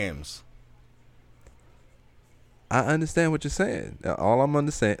 full games. I understand what you're saying. All I'm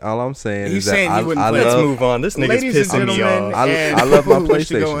saying He's is that saying he wouldn't I play it. Let's love, move on. This nigga's Ladies and pissing me gentlemen, off. and I love my people who wish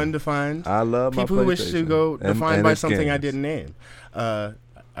to go PlayStation. undefined, I love my people who wish to PlayStation. go And- defined and by its something I games. didn't name.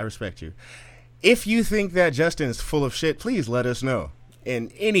 I respect you. If you think that Justin's full of shit, please let us know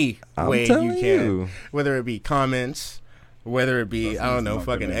in any I'm way you telling can. you. Whether it be comments, whether it be, I don't know, not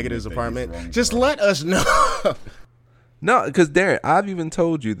fucking gonna admit Egger's that he's apartment. wrong, Just bro. let us know. No, because Darren, I've even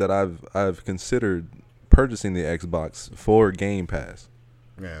told you that I've considered purchasing the Xbox for Game Pass.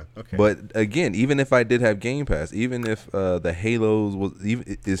 Yeah, okay. But again, even if I did have Game Pass, even if the Halos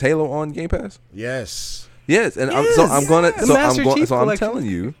is Halo on Game Pass? Yes. Yes, and Yes, I'm gonna the Master Chief so I'm Collection. telling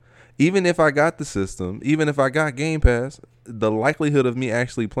you, even if I got the system, even if I got Game Pass, the likelihood of me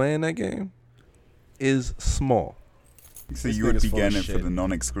actually playing that game is small. So This you would nigga's be full of getting it for shit. the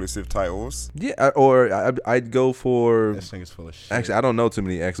non-exclusive titles. Yeah, I'd go for. This thing is full of shit. Actually, I don't know too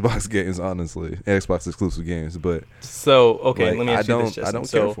many Xbox games, honestly, Xbox exclusive games, but So okay, like, let me ask you this, Justin. I don't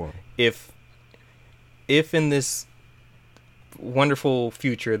so care for them. if in this wonderful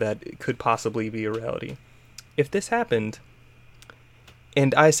future that could possibly be a reality, if this happened,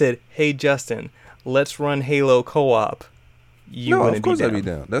 and I said, "Hey Justin, let's run Halo co-op," you No, wouldn't of course be down. I'd be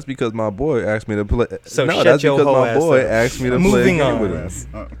down. That's because my boy asked me to play. So no, shut that's your because hoe my ass boy up. asked me to play a Moving game on. with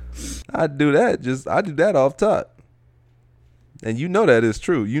him. I do that. I do that off top. And you know that is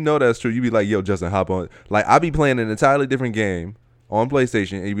true. You know that's true. You be like, "Yo, Justin, hop on." Like I be playing an entirely different game on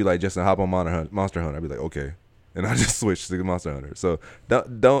PlayStation, and you be like, "Justin, hop on Monster Hunter." I'd be like, "Okay," and I just switch to Monster Hunter. So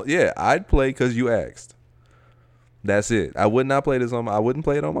don't. Yeah, I'd play because you asked. That's it. I would not play this on. I wouldn't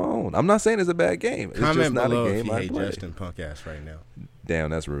play it on my own. I'm not saying it's a bad game. It's Comment just not below a if game you I hate play. Justin punk ass right now. Damn,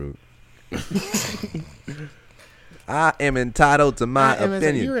 that's rude. I am entitled to my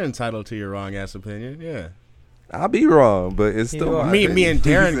opinion. You're entitled to your wrong ass opinion. Yeah. I'll be wrong, but it's You still are. my Me opinion. and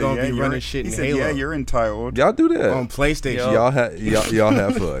Darren He said, gonna yeah, be you're- running shit in he said, Halo yeah, you're entitled. Y'all do that. on PlayStation. Yo. Y'all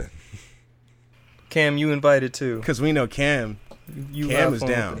have fun. Cam, you invited too. Because we know Cam. You Cam have is fun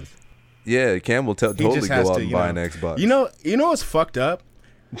with down. this. Yeah, Cam will totally just has go out to, and you buy an know. Xbox. You know what's fucked up?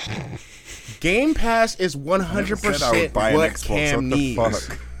 Game Pass is 100% buy an what Xbox. Cam What the needs.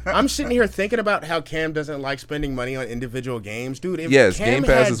 fuck? I'm sitting here thinking about how Cam doesn't like spending money on individual games, dude. If Yes, Cam Game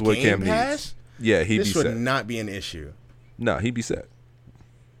Pass had is what Game Cam Pass, needs. Yeah, he'd this be would set. not be an issue, No, he'd be set.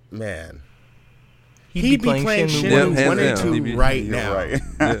 man. He'd be playing Shenmue hands 1 and down. 2 He'd be- right You're now. right.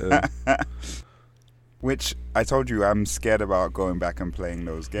 Yeah. Which I told you I'm scared about going back and playing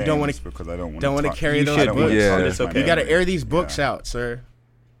those games don't wanna- because I don't want don't wanna to carry You those should books. be. Yeah. It's okay. You got to air these books out, sir.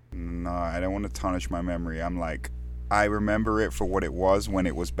 No, I don't want to tarnish my memory. I'm like, I remember it for what it was when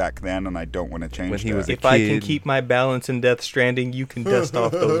it was back then, and I don't want to change When he that. was a If I can kid. keep my balance in Death Stranding, you can dust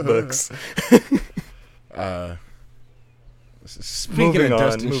off those books. Speaking Moving of on,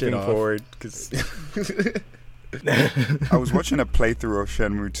 dusting shit moving off, forward, because I was watching a playthrough of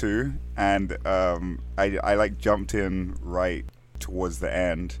Shenmue 2, and I like jumped in right towards the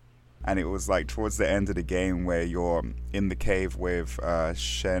end, and it was like towards the end of the game where you're in the cave with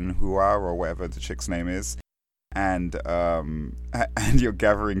Shenhua or whatever the chick's name is, and you're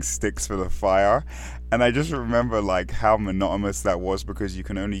gathering sticks for the fire, and I just remember like how monotonous that was because you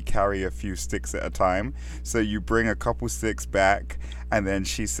can only carry a few sticks at a time, so you bring a couple sticks back, and then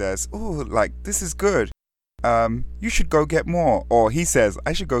she says, "Oh, like this is good. You should go get more." Or he says,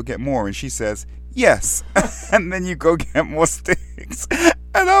 "I should go get more," and she says, "Yes." And then you go get more sticks,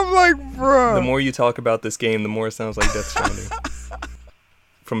 and I'm like, bro. the more you talk about this game, the more it sounds like Death Stranding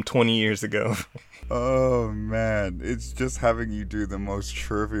from 20 years ago. Oh man, it's just having you do the most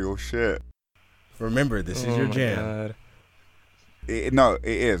trivial shit. remember, this is Oh your my jam. God. No,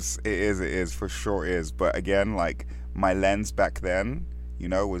 it is for sure is. But again, like my lens back then, you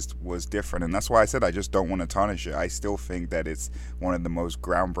know, was different, and that's why I said I just don't want to tarnish it. I still think that it's one of the most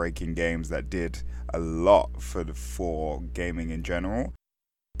groundbreaking games that did a lot for gaming in general.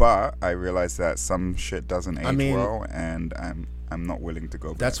 But I realize that some shit doesn't age well, and I'm not willing to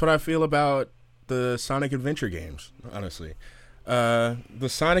go back. That's what I feel about the Sonic Adventure games, honestly. The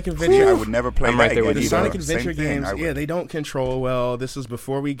Sonic Adventure... I would never play I'm that right there again with The you, either. Sonic Same Adventure thing, games, I would- yeah, they don't control well. This was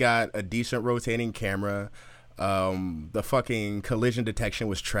before we got a decent rotating camera. The fucking collision detection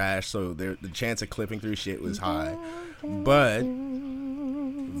was trash, so the chance of clipping through shit was high. But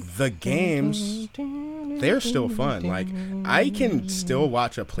the games, they're still fun. Like, I can still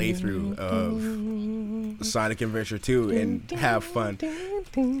watch a playthrough of Sonic Adventure 2 and have fun.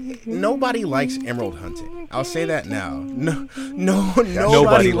 Nobody likes emerald hunting. I'll say that now.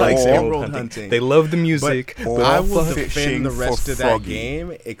 Nobody likes emerald hunting. They love the music. But Or I will fishing defend the rest for of that froggy.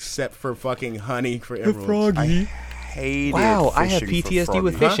 game except for fucking hunting for emeralds. I hated Wow, I have fishing for PTSD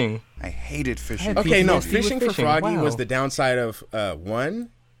with froggy. fishing. I hated fishing. had Okay, no, PTSD with fishing for fishing, froggy wow. was the downside of one.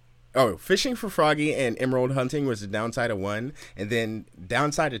 Oh, fishing for froggy and emerald hunting was the downside of one, and then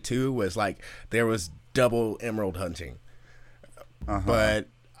downside of two was like there was double emerald hunting. But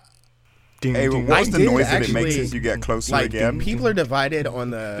Ding, Hey, ding. what was I the did noise that it makes actually as you get closer like again? people are divided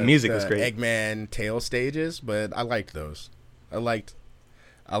on the music was great. Eggman tail stages, but I liked those. I liked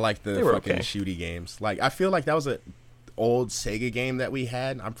the They were fucking okay. shooty games. Like I feel like that was a old Sega game that we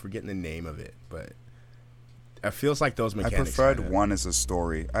had. I'm forgetting the name of it, but it feels like those I mechanics. preferred kinda- one as a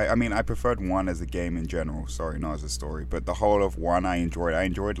story. I mean, I preferred one as a game in general. Sorry, not as a story. But the whole of one, I enjoyed. I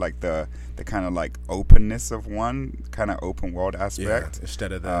enjoyed like the kind of like openness of one, kind of open world yeah, aspect.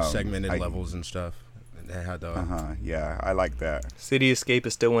 instead of the segmented I- levels and stuff. They had the Yeah, I like that. City Escape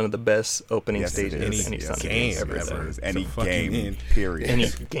is still one of the best opening Yes, it stages is. of any Yes, Sonic it game is. ever. Yes, though. it is. Any It's a fucking game, end. period. Any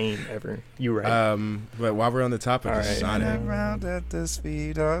game ever. You right. But while we're on the topic of Alright. Sonic, Around at the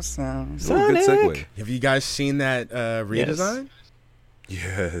speed of sound. Ooh, good Sonic! segue. have you guys seen that redesign?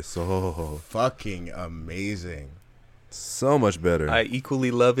 Yes. Oh, Fucking amazing. so much better. I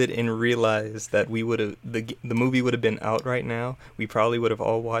equally love it and realize that we would have the movie would have been out right now. We probably would have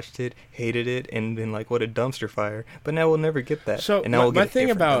all watched it, hated it, and been like, "What a dumpster fire!" But now we'll never get that. So and now my, we'll get my a thing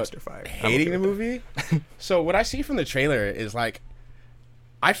different about dumpster fire. I'm hating okay the with that. movie. So what I see from the trailer is like,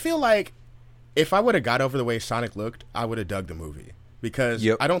 I feel like if I would have got over the way Sonic looked, I would have dug the movie because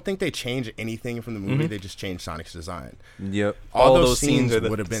Yep. I don't think they changed anything from the movie. Mhm. They just changed Sonic's design. Yep. All All those those scenes scenes are the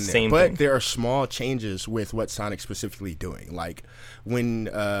would have been there, same but thing. there are small changes with what Sonic's specifically doing. Like when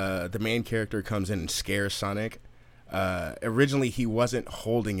the main character comes in and scares Sonic. Originally, he wasn't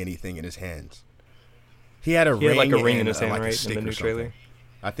holding anything in his hands. He had a He had like a ring in and, his hand, like a right? stick In the or new something. trailer.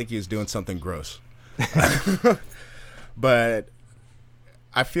 I think he was doing something gross. But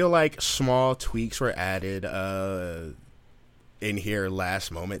I feel like small tweaks were added in here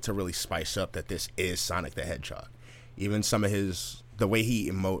last moment to really spice up that this is Sonic the Hedgehog. Even some of the way he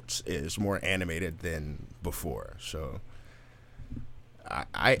emotes is more animated than before. So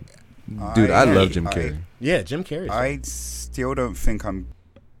I Dude, I I- love Jim I- Carrey. yeah, Jim Carrey. I still don't think I'm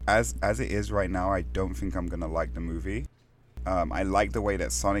as it is right now. I don't think I'm gonna like the movie. I like the way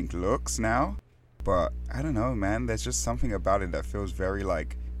that Sonic looks now, but I don't know, man. There's just something about it that feels very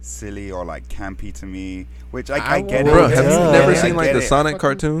like silly or like campy to me. Which I get Bro, it. have you Yeah. never I seen like get the it. Sonic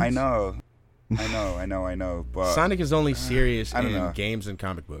cartoons? I know. But Sonic is only serious I don't in know. games and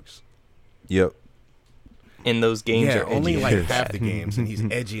comic books. Yep. And those games Yeah, are only edgy. like Yes. half the games, and he's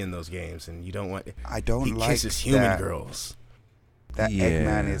edgy in those games, and you don't want. I don't He like kisses human that, girls. that Yeah.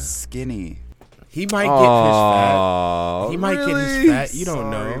 Eggman is skinny. He might get his fat. Aw, He might get his really? fat. You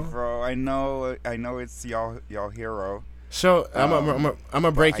don't Sorry, know. bro. I know it's y'all hero. So I'm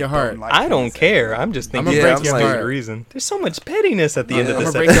gonna break but your I heart. don't like I him don't as care. Eggman. I'm just I'ma thinking break for your some heart. reason. There's so much pettiness at the end of I'm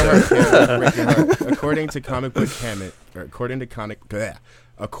this gonna break your episode. heart. Yeah, I'm gonna break your heart. According to comic book canon, or according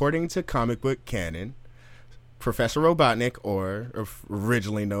to comic book canon, Professor Robotnik, or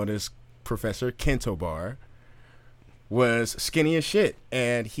originally known as Professor Kentobar, was skinny as shit,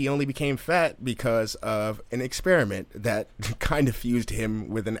 and he only became fat because of an experiment that kind of fused him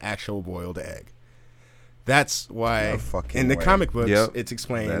with an actual boiled egg. That's why No fucking in the way. comic books Yep. it's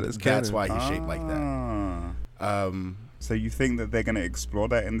explained That is that's canon. why he's shaped like that. Ah. So you think that they're gonna explore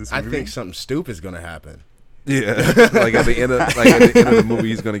that in this I movie? think something stupid is gonna happen. Yeah. Like at the end of the movie,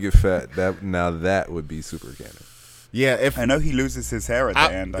 he's gonna get fat. That would be super canon. Yeah, if I know he loses his hair at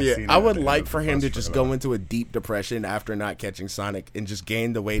the end. I've seen I it would at the end like of for the him to first just trailer. go into a deep depression after not catching Sonic and just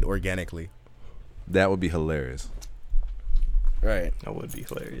gain the weight organically. That would be hilarious. Right. That would be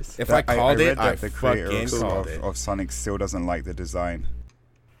hilarious. If I called read it, I that the creator fucking called it. of Sonic still doesn't like the design.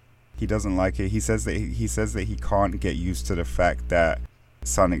 He doesn't like it. He says that he can't get used to the fact that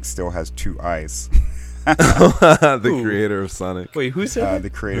Sonic still has two eyes. The Who? creator of Sonic. Wait, who said that? The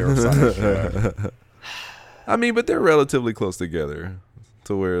creator of Sonic. Yeah. I mean, but they're relatively close together,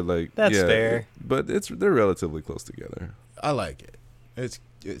 to where like That's fair. But they're relatively close together. I like it. It's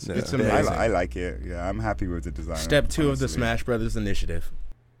Yeah. it's I amazing. I like it. Yeah, I'm happy with the design. Step 2 of the honestly. Smash Brothers initiative.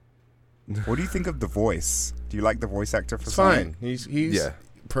 What do you think of the voice? Do you like the voice actor for It's Sonic? fine. He's Yeah.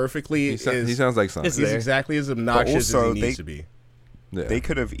 perfectly. He sounds like Sonic. It's He's there. exactly as obnoxious also as he they- needs to be. Yeah. They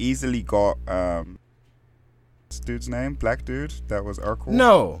could have easily got this dude's name, black dude. That was Urkel.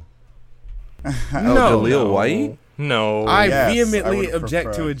 No, Oh, no. Jaleel White? No. I Yes, I vehemently would've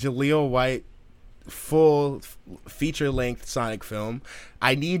object to a preferred. Jaleel White full feature-length Sonic film.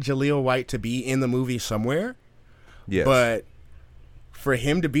 I need Jaleel White to be in the movie somewhere, Yes. but for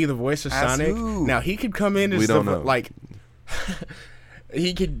him to be the voice of As Sonic, who? now he could come in as We don't the know. like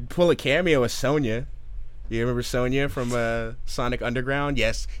he could pull a cameo as Sonya. You remember Sonya from Sonic Underground?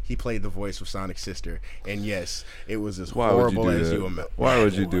 Yes, he played the voice of Sonic's sister, and yes, it was as Why would you horrible do as that? you imagine. Why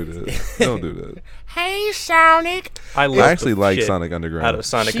would you do that? Don't do that. Hey, Sonic. I I actually like shit Sonic Underground. out of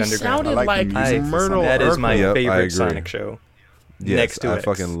Sonic She Underground. sounded I like like the music for Myrtle Sonic. That is my Urkel. Yep, I favorite agree. Sonic show. Yes, next to I X.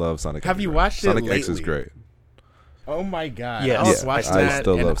 fucking love Sonic. Have you Underground. watched it Sonic X is lately? great. Oh my god! Yes. I was Yeah, watching I that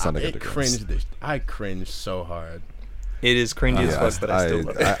still and love Sonic it Underground. I cringed so hard. It is cringy as Yeah, fuck, but I still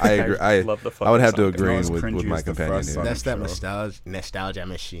love it. I agree. I love the I would have to fucking agree Not as with cringy my as the companion first here. Sonic. That's that Sure. nostalgia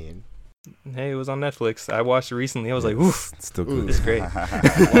machine. Sonic. Hey, it was on Netflix. I watched it recently. I was like, oof, It's still Ooh. good. it's great.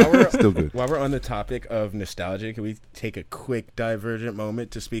 Still good. While we're on the topic of nostalgia, can we take a quick divergent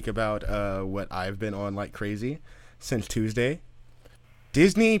moment to speak about what I've been on like crazy since Tuesday?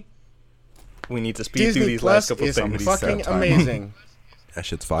 Disney We need to speed through these Plus last couple is things. fucking Time. amazing. That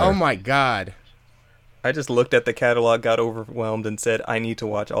shit's fire. Oh my god. I just looked at the catalog, got overwhelmed, and said, I need to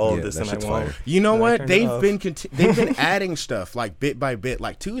watch all of Yeah, this, that and I shit's won't. fire. You know And I what? turned it They've been adding stuff like bit by bit.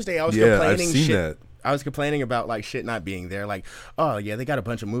 Like Tuesday, I was Yeah, I've complaining seen shit. that. I was complaining about like shit not being there. Like, oh yeah, they got a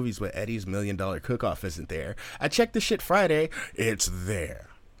bunch of movies, but Eddie's $1 Million Cook-Off isn't there. I checked the shit Friday. It's there.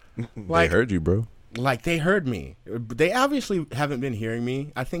 They heard you, bro. Like they heard me. They obviously haven't been hearing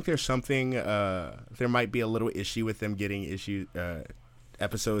me. I think there's something. There might be a little issue with them getting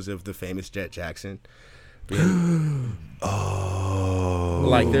episodes of The Famous Jet Jackson. Oh,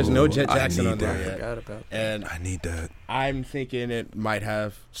 Like there's no Jet I Jackson need on there that. yet. Forgot about that. And I need that. I'm thinking it might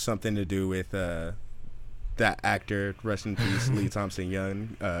have something to do with that actor, rest in peace, Lee Thompson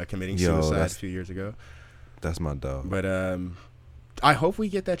Young, committing suicide a that's- few years ago. That's my dog. But I hope we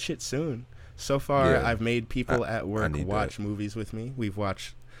get that shit soon. So far, Yeah. I've made people at work need watch movies with me. We've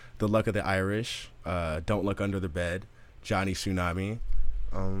watched The Luck of the Irish, Don't Look Under the Bed, Johnny Tsunami.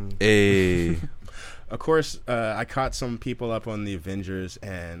 Hey, Of course, I caught some people up on the Avengers,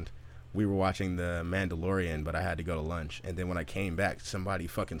 and we were watching The Mandalorian, but I had to go to lunch. And then when I came back, somebody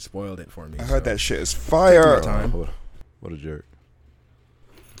fucking spoiled it for me. I heard so- that shit is fire. Took my time. what a jerk.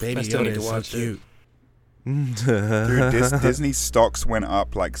 Baby I still Yoda need to is so watch it. cute. Dude, Disney stocks went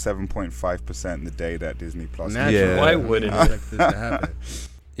up like 7.5% the day that Disney Plus. Naturally, Yeah. Why I wouldn't didn't expect this to happen.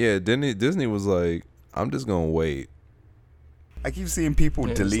 Yeah, Disney was like, I'm just gonna wait. I keep seeing people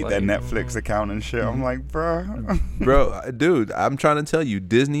It's delete their like, Netflix account and shit. I'm like, bro. Bro, dude, I'm trying to tell you,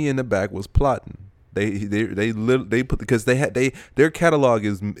 Disney in the back was plotting. They put because their catalog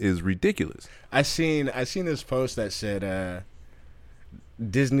is ridiculous. I seen this post that said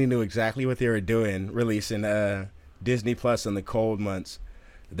Disney knew exactly what they were doing, releasing Disney Plus in the cold months.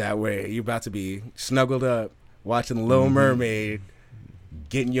 That way, you're about to be snuggled up watching The Little Mermaid,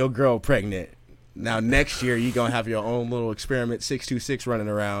 getting your girl pregnant. Now next year you're gonna have your own little experiment 626 running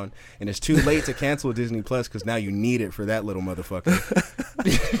around, and it's too late to cancel Disney Plus because now you need it for that little motherfucker.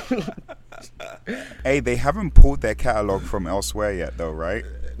 Hey, they haven't pulled their catalog from elsewhere yet, though, right?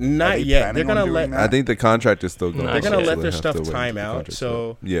 Are Not they yet. They're planning on gonna doing let that? I think the contract is still going. They're they're gonna shit. let so their they have stuff to wait time until the out. contract's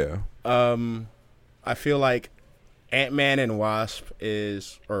So up. yeah, I feel like Ant-Man and Wasp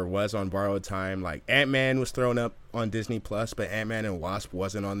was on borrowed time. Like Ant-Man was thrown up on Disney Plus, but Ant-Man and Wasp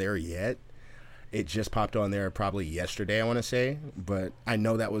wasn't on there yet. It just popped on there probably yesterday, I want to say, but I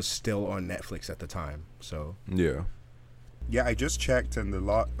know that was still on Netflix at the time. So yeah. Yeah, I just checked, and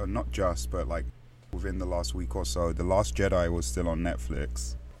not just, but like within the last week or so, The Last Jedi was still on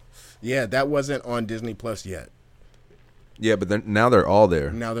Netflix. yeah, that wasn't on Disney Plus yet. Yeah, but now they're all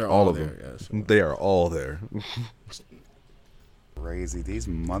there. Now they're all of there. them. Yeah, so. They are all there. Crazy, these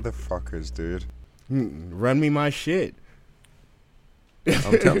motherfuckers, dude. Run me my shit.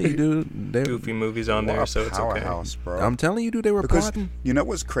 I'm telling you, dude. Goofy movies on What there, a so it's okay. powerhouse, bro. I'm telling you, dude. They were Because plotting. you know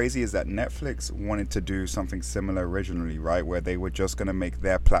what's crazy is that Netflix wanted to do something similar originally, right? Where they were just gonna make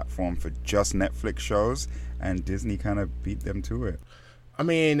their platform for just Netflix shows, and Disney kind of beat them to it. I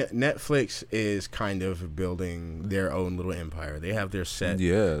mean, Netflix is kind of building their own little empire. They have their set.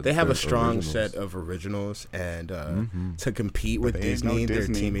 Yeah, They have a their strong originals. set of originals, and to compete with they ain't no Disney, they're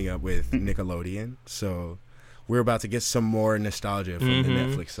Disney. teaming up with Nickelodeon. So we're about to get some more nostalgia from the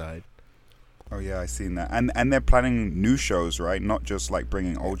Netflix side. Oh yeah, I seen that, and they're planning new shows, right? Not just like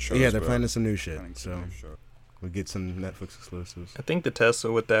bringing old shows. Yeah, they're but planning some new shit. planning some So new shows. we'll get some Netflix exclusives. I think the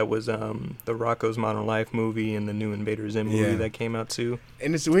Tesla with that was the Rocco's Modern Life movie and the new Invader Zim movie Yeah. that came out too.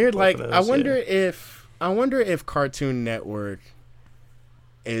 And it's weird. Both Like of I those, wonder if Cartoon Network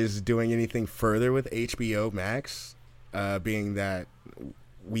is doing anything further with HBO Max, being that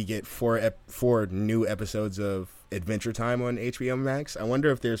we get four new episodes of Adventure Time on HBO Max. I wonder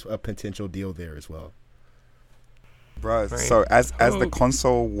if there's a potential deal there as well. Bruh, Right. so as the Oh.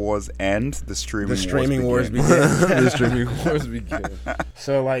 console wars end, the streaming wars begin. begin. The streaming wars begin.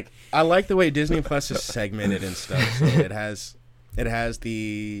 So like I like the way Disney Plus is segmented and stuff. So it has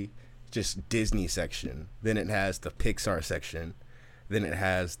the just Disney section, then it has the Pixar section, Then it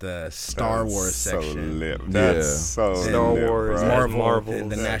has the Star Wars section. Lit. That's Yeah. so Star lit, Wars, bro. Marvel,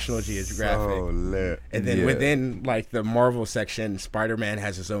 and the that's National Geographic. So lit. And then Yeah. within like the Marvel section, Spider-Man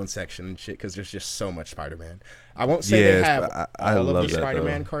has his own section and shit because there's just so much Spider-Man. I won't say they Yes, have but I all of love the that,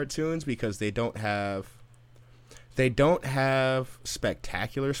 Spider-Man though. cartoons because they don't have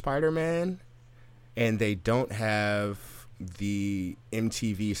spectacular Spider-Man, and they don't have the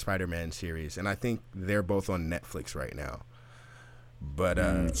MTV Spider-Man series, and I think they're both on Netflix right now.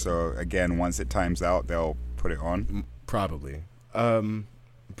 But So again, once it times out, they'll put it on. probably.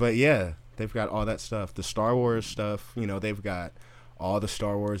 But yeah, they've got all that stuff. The Star Wars stuff, you know, they've got all the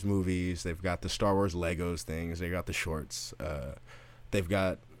Star Wars movies. They've got the Star Wars Legos things. They got the shorts. They've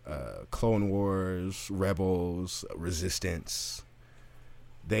got Clone Wars, Rebels, Resistance.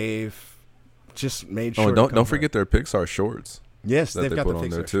 They've just made sure. Oh, and to don't cover- forget their Pixar shorts. Yes, that they've they got the put on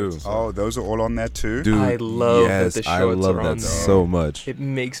there, Pixar too. shorts. Oh, those are all on there too. Dude, I love that yes, the I shorts love are that on there. so much. It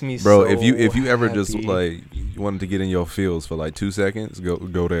makes me Bro, so if you ever just happy. like you wanted to get in your feels for like 2 seconds,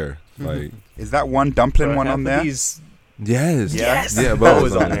 go there. Like Is that one dumpling Bro, one half on of there? these- yes, Yes, yeah, Bo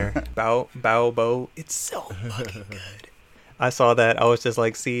Bo's is on there. Bo. It's so fucking good. I saw that. I was just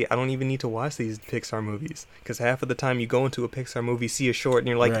like, see, I don't even need to watch these Pixar movies because half of the time you go into a Pixar movie, see a short, and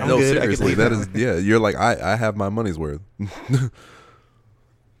you're like, Right. I'm No, good. I can seriously, leave that now. is yeah. You're like I have my money's worth.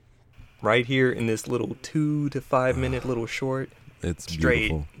 Right here in this little 2 to 5 minute little short. It's Straight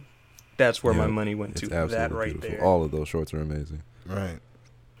beautiful. That's where my Yeah, money went It's to. absolutely That right beautiful. there. All of those shorts are amazing. Right.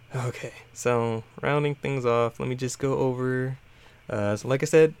 Okay, so rounding things off, let me just go over. So like I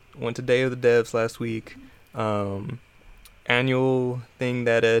said, went to Day of the Devs last week. Annual thing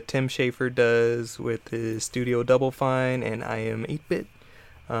that Tim Schafer does with his studio Double Fine and I Am 8-Bit.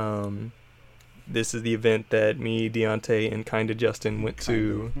 This is the event that me, Deontay, and Kinda Justin went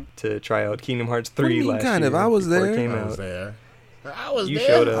to try out Kingdom Hearts 3 What do you mean, last kind of? year. I was before there. It came I was out. there. I was You there.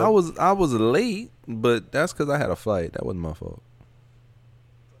 showed up. I was late, but that's because I had a flight. That wasn't my fault.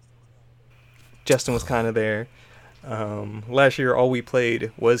 Justin was kind of there. Last year, all we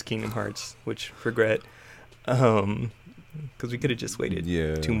played was Kingdom Hearts, which regret, because we could have just waited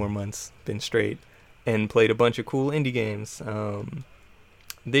Yeah. 2 more months, been straight, and played a bunch of cool indie games.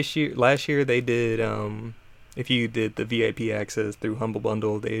 Last year they did. If you did the VIP access through Humble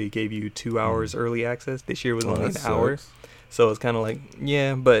Bundle, they gave you 2 hours early access. This year was only an that hour, sucks. so it's kind of like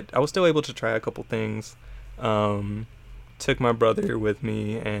but I was still able to try a couple things. Took my brother with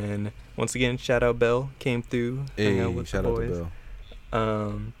me, and once again, shout out Bell, came through, hung out Hey, with shout the out to boys.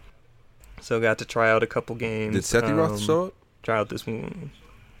 Bell. So got to try out a couple games. Did Seth Roth show up? Try out this one.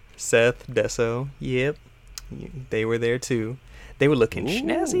 Seth, Deso, yep, they were there too. They were looking Ooh.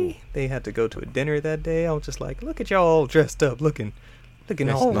 snazzy. They had to go to a dinner that day. I was just like, look at y'all all dressed up, looking That's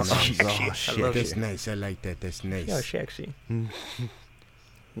all nice. sexy. Oh, I love that's it. nice. I like that. That's nice. Yeah, sexy.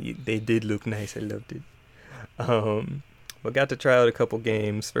 They did look nice. I loved it. But got to try out a couple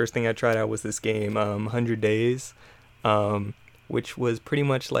games. First thing I tried out was this game, 100 Days, which was pretty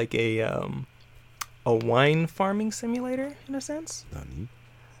much like a wine farming simulator in a sense. Nani?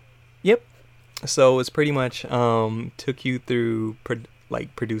 Yep. So it's pretty much took you through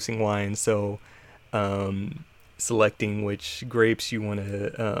producing wine. So selecting which grapes you want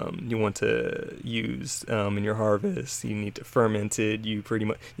to use in your harvest. You need to ferment it. You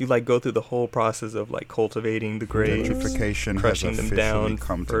go through the whole process of like cultivating the grapes, Gentrification has crushing them officially down,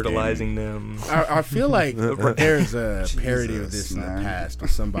 come to fertilizing them. I feel like there's a parody of Jesus, this in the man. past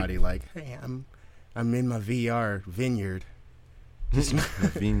with somebody like, "Hey, I'm in my VR vineyard."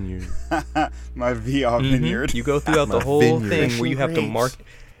 Vineyard. My VR Mhm. vineyard. You go throughout the My whole vineyard. thing where you have to Grapes.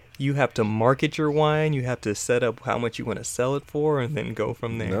 market your wine. You have to set up how much you want to sell it for, and then go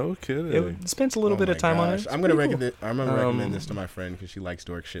from there. No kidding. It spends a little Oh bit of my time on it. gosh. It's I'm gonna pretty recommend. I'm gonna recommend Um, this to my friend because she likes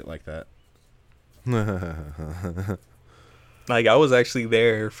dork shit like that. Like I was actually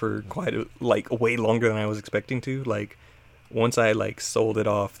there for way longer than I was expecting to. Like once I sold it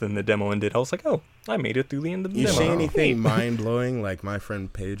off, then the demo ended. I was like, oh, I made it through the end of the You demo. see anything Neat. mind blowing like my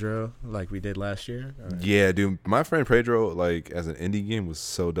friend Pedro, like we did last year? Or- Yeah, dude. My friend Pedro, as an indie game, was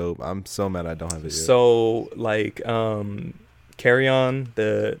so dope. I'm so mad I don't have it yet. So Carry On,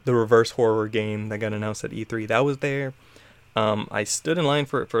 the reverse horror game that got announced at E3, that was there. I stood in line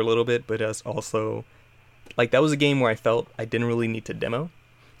for it for a little bit, but that's also that was a game where I felt I didn't really need to demo.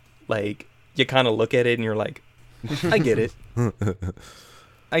 Like you kind of look at it and you're like, I get it.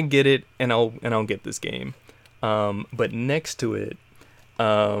 I get it, and I'll get this game. But next to it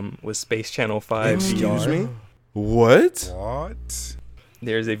was Space Channel 5 Excuse VR. me? What? What?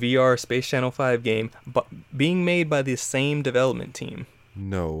 There's a VR Space Channel 5 game being made by the same development team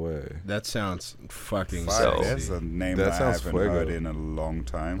No way. That sounds fucking Fuck, sexy. that's a name That that I sounds haven't heard fuego. in a long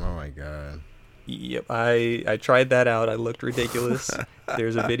time. Oh my god. Yep, I tried that out. I looked ridiculous.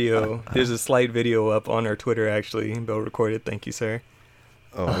 There's a video. There's a slight video up on our Twitter actually. Bill recorded. Thank you, sir.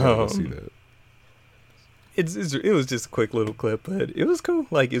 Oh, I gotta go see Um, that. It was just a quick little clip, but it was cool.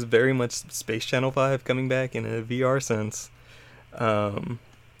 Like it's very much Space Channel 5 coming back in a VR sense.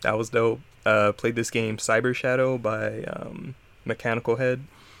 That was dope. Played this game Cyber Shadow by Mechanical Head.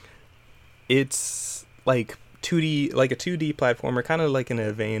 It's like 2D, like a 2D platformer, kind of like in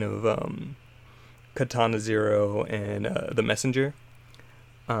a vein of Katana Zero and The Messenger.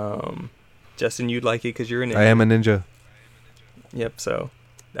 Justin, you'd like it because you're an I am a ninja. Yep, so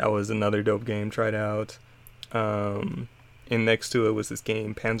that was another dope game tried out. And next to it was this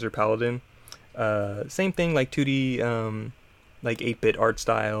game, Panzer Paladin. Same thing, like 2D, like 8-bit art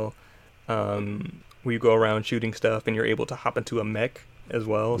style, where you go around shooting stuff and you're able to hop into a mech as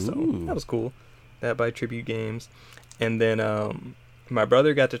well. So Ooh. that was cool. That by Tribute Games. And then my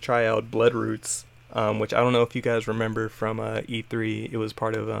brother got to try out Blood Roots, which I don't know if you guys remember from E3. It was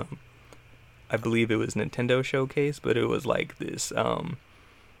part of, I believe it was Nintendo Showcase, but it was like this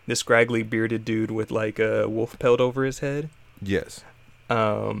scraggly bearded dude with like a wolf pelt over his head. Yes.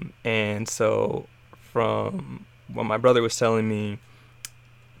 And so from what my brother was telling me,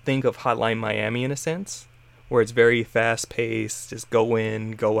 think of Hotline Miami in a sense, where it's very fast paced, just go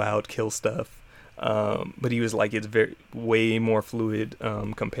in, go out, kill stuff. But he was like, it's way more fluid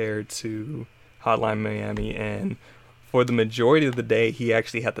compared to Hotline Miami, and for the majority of the day, he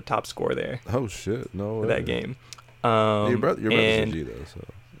actually had the top score there Oh shit! No way. for that game. Your brother's a and G though, so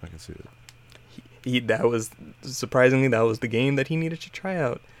I can see it. that was surprisingly that was the game that he needed to try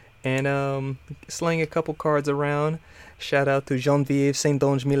out, and slaying a couple cards around. Shout out to Geneviève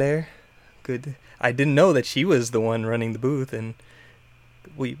Saint-Donge Miller. Good. I didn't know that she was the one running the booth, and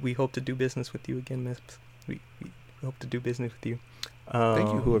we hope to do business with you again, Miss. We hope to do business with you.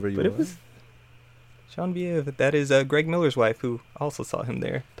 Thank you, whoever you But are. it was Geneviève. That is Greg Miller's wife, who also saw him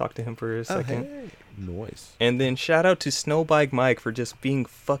there. Talked to him for a second. hey. Nice. And then shout out to Snowbike Mike for just being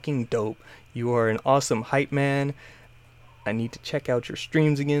fucking dope. You are an awesome hype man. I need to check out your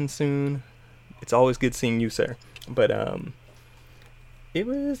streams again soon. It's always good seeing you, sir. But it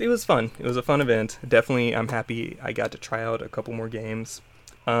was fun. It was a fun event. Definitely, I'm happy I got to try out a couple more games.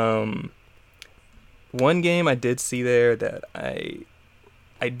 One game I did see there that I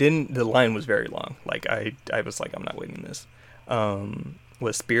didn't. The line was very long. Like I was like, I'm not waiting this.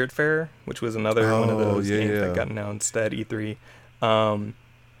 Was Spiritfarer, which was another one of those games that got announced at E3.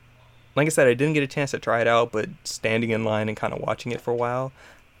 Like I said, I didn't get a chance to try it out, but standing in line and kind of watching it for a while,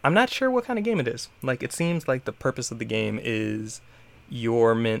 I'm not sure what kind of game it is. Like, it seems like the purpose of the game is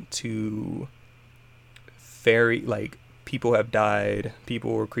you're meant to like, people have died,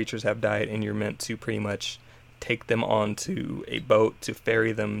 people or creatures have died, and you're meant to pretty much take them onto a boat to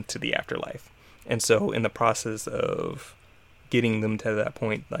ferry them to the afterlife. And so in the process of getting them to that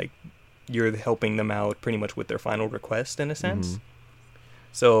point, like, you're helping them out pretty much with their final request in a sense. Mhm.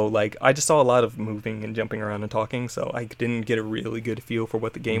 So, like, I just saw a lot of moving and jumping around and talking, so I didn't get a really good feel for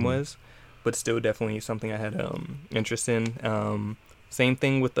what the game was, but still definitely something I had interest in. Same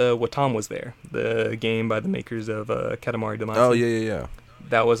thing with what Tom was there, the game by the makers of Katamari Damacy. Oh yeah.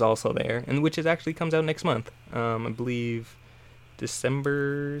 That was also there, and which is actually comes out next month. I believe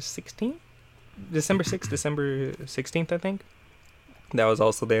December 16th? December 6th, December 16th, I think. That was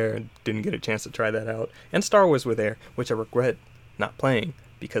also there. Didn't get a chance to try that out. And Star Wars were there, which I regret not playing,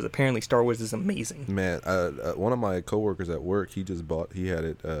 because apparently Star Wars is amazing. Man, one of my coworkers at work, he had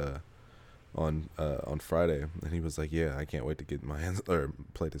it on Friday, and he was like, "Yeah, I can't wait to get my hands or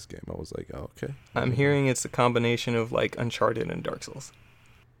play this game." I was like, "Oh, okay." I'm hearing it's a combination of like Uncharted and Dark Souls.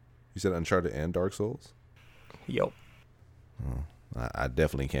 You said Uncharted and Dark Souls? Yup. Oh, I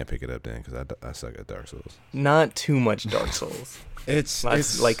definitely can't pick it up then because I suck at Dark Souls. Not too much Dark Souls. It's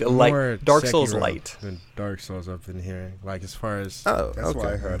like a light more Dark Souls Sekiro light. than Dark Souls I've been hearing. Like as far as Oh, That's okay. what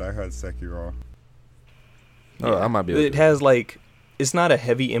I heard. I heard Sekiro. Oh, I might be able It to- has like, it's not a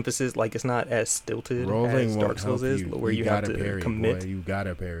heavy emphasis. Like, it's not as stilted rolling as won't Dark Souls help is, you. where you have gotta to parry, commit. Boy. You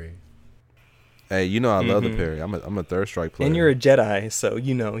gotta parry. Hey, you know I love the Mhm. parry. I'm a third strike player. And you're a Jedi, so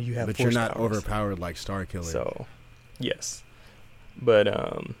you know you have. But you're force not powers. overpowered like Star Killer. So, yes. But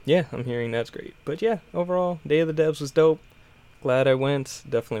yeah, I'm hearing that's great. But yeah, overall, Day of the Devs was dope. Glad I went.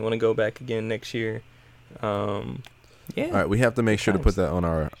 Definitely want to go back again next year. Yeah. All right, we have to make sure to put that on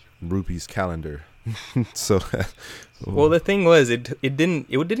our Rupees calendar. So, Well, the thing was, it didn't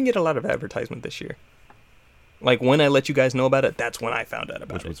get a lot of advertisement this year. Like, when I let you guys know about it, that's when I found out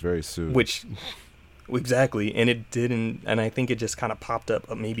about which it. was very soon. Which Exactly, and it didn't, and I think it just kind of popped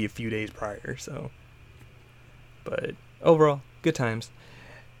up maybe a few days prior. So, but overall, good times.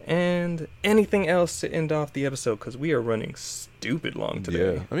 And anything else to end off the episode, because we are running stupid long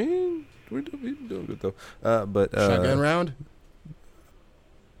today. Yeah, I mean, we're doing good though. But Shotgun round.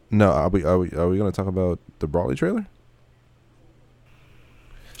 No, are we gonna talk about the Brawley trailer?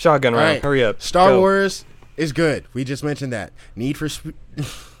 Shotgun round, Alright. hurry up. Star Go. Wars is good. We just mentioned that. Need for Speed.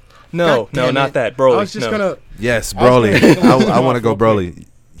 No, God damn not it. that. Broly. I was just no. gonna. Yes, I was Broly. gonna take him I want to off go real quick. Broly.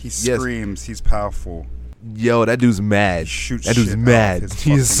 He Yes. screams. He's powerful. Yo, that dude's mad. Shoots That dude's shit out of mad. his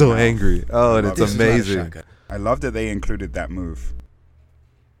He is fucking so mouth. angry. Oh, and I it's love This is not a amazing. shotgun. I love that they included that move.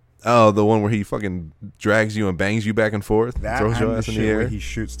 Oh, the one where he fucking drags you and bangs you back and forth, That throws your and ass the in the shit where air. he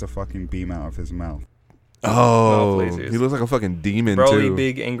shoots the fucking beam out of his mouth. Oh, Mouth lasers. he looks like a fucking demon Broly, too.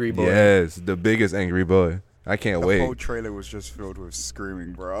 big angry boy. Yes, the biggest angry boy. I can't The wait. whole trailer was just filled with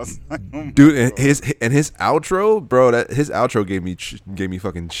screaming, bro. I was like, oh my Dude, and God. his outro, bro. His outro gave me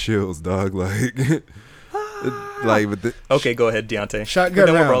fucking chills, dog. Like, but Okay, go ahead, Deontay. Shotgun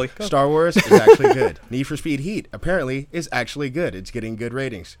Then we're round. Broly. Go. Star Wars is actually good. Need for Speed Heat apparently is actually good. It's getting good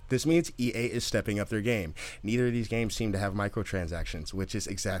ratings. This means EA is stepping up their game. Neither of these games seem to have microtransactions, which is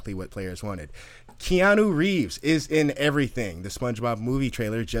exactly what players wanted. Keanu Reeves is in everything. The SpongeBob movie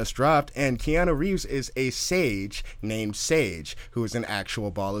trailer just dropped, and Keanu Reeves is a sage named Sage, who is an actual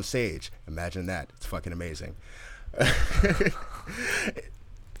ball of sage. Imagine that. It's fucking amazing.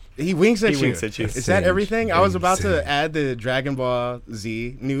 He winks at He you. winks at you. Is that Sage. everything? I was about to Sage. add the Dragon Ball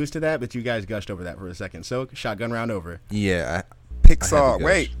Z news to that, but you guys gushed over that for a second. So, shotgun round over. yeah, Pixar. gush.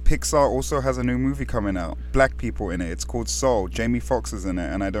 Wait, Pixar also has a new movie coming out. Black people in it. It's called Soul. Jamie Foxx is in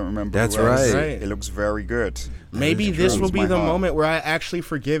it, and I don't remember. That's who else. right. Right. It looks very good. Maybe It this will warms be my the heart. moment where I actually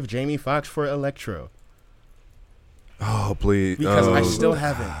forgive Jamie Foxx for Electro, oh please, because I oh. still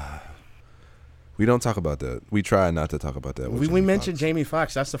haven't. We don't talk about that. We try not to talk about that. with We Jamie mentioned Foxx. Jamie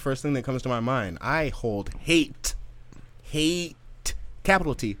Foxx. That's the first thing that comes to my mind. I hold hate,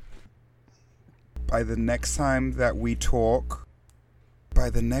 capital T. By the next time that we talk, by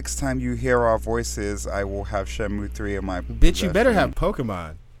the next time you hear our voices, I will have Shenmue 3 in my Bitch, you better possession. have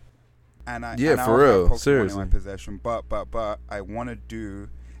Pokemon. And I, Yeah, and for I'll real, have Pokemon seriously. in my possession. But I want to do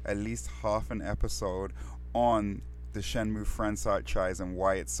at least half an episode on the Shenmue franchise and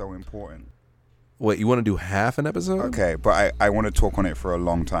why it's so important. Wait, you want to do half an episode? Okay, but I want to talk on it for a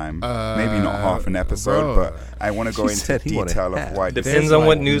long time. Maybe not half an episode, bro. but I want to go He into said he wanted detail half. of why. Depends There's, on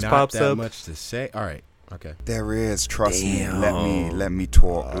what like, news not pops that up. much to say. All right. Okay. There is, trust Damn. me. Let me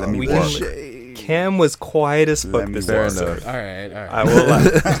talk. Let me we work. can- Cam was quiet as fuck Let me this Fair episode. enough. All right. All right. I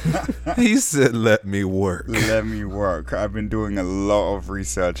will lie. He said, "Let me work." Let me work. I've been doing a lot of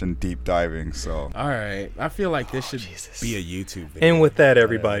research and deep diving, so All right. I feel like this should Jesus. be a YouTube video. And with that,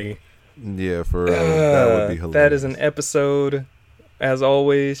 everybody, Yeah, for real. That would be hilarious. that is an episode. As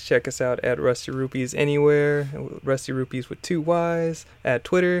always, check us out at Rusty Rupees anywhere. Rusty Rupees with 2 Y's at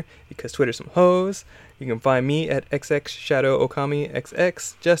Twitter, because Twitter's some hoes. You can find me at XX Shadow Okami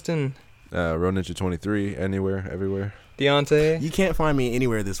XX. Justin, Roninja23 anywhere, everywhere. Deontay, You can't find me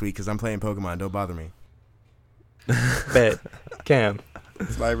anywhere this week because I'm playing Pokemon. Don't bother me. Bet, Cam.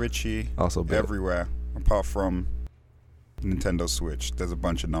 Sly Richie Also, bet. everywhere apart from Nintendo Switch. There's a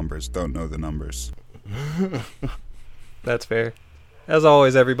bunch of numbers. Don't know the numbers. That's fair. As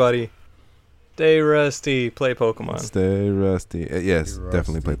always, everybody, stay rusty, play Pokemon. Stay rusty. Yes,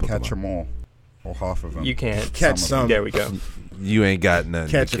 definitely play Pokemon. Catch them all, or half of them. You can't. Catch Some some. There we go. You ain't got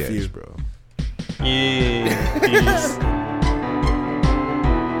nothing Catch to a catch, few. bro. Yeah. Peace.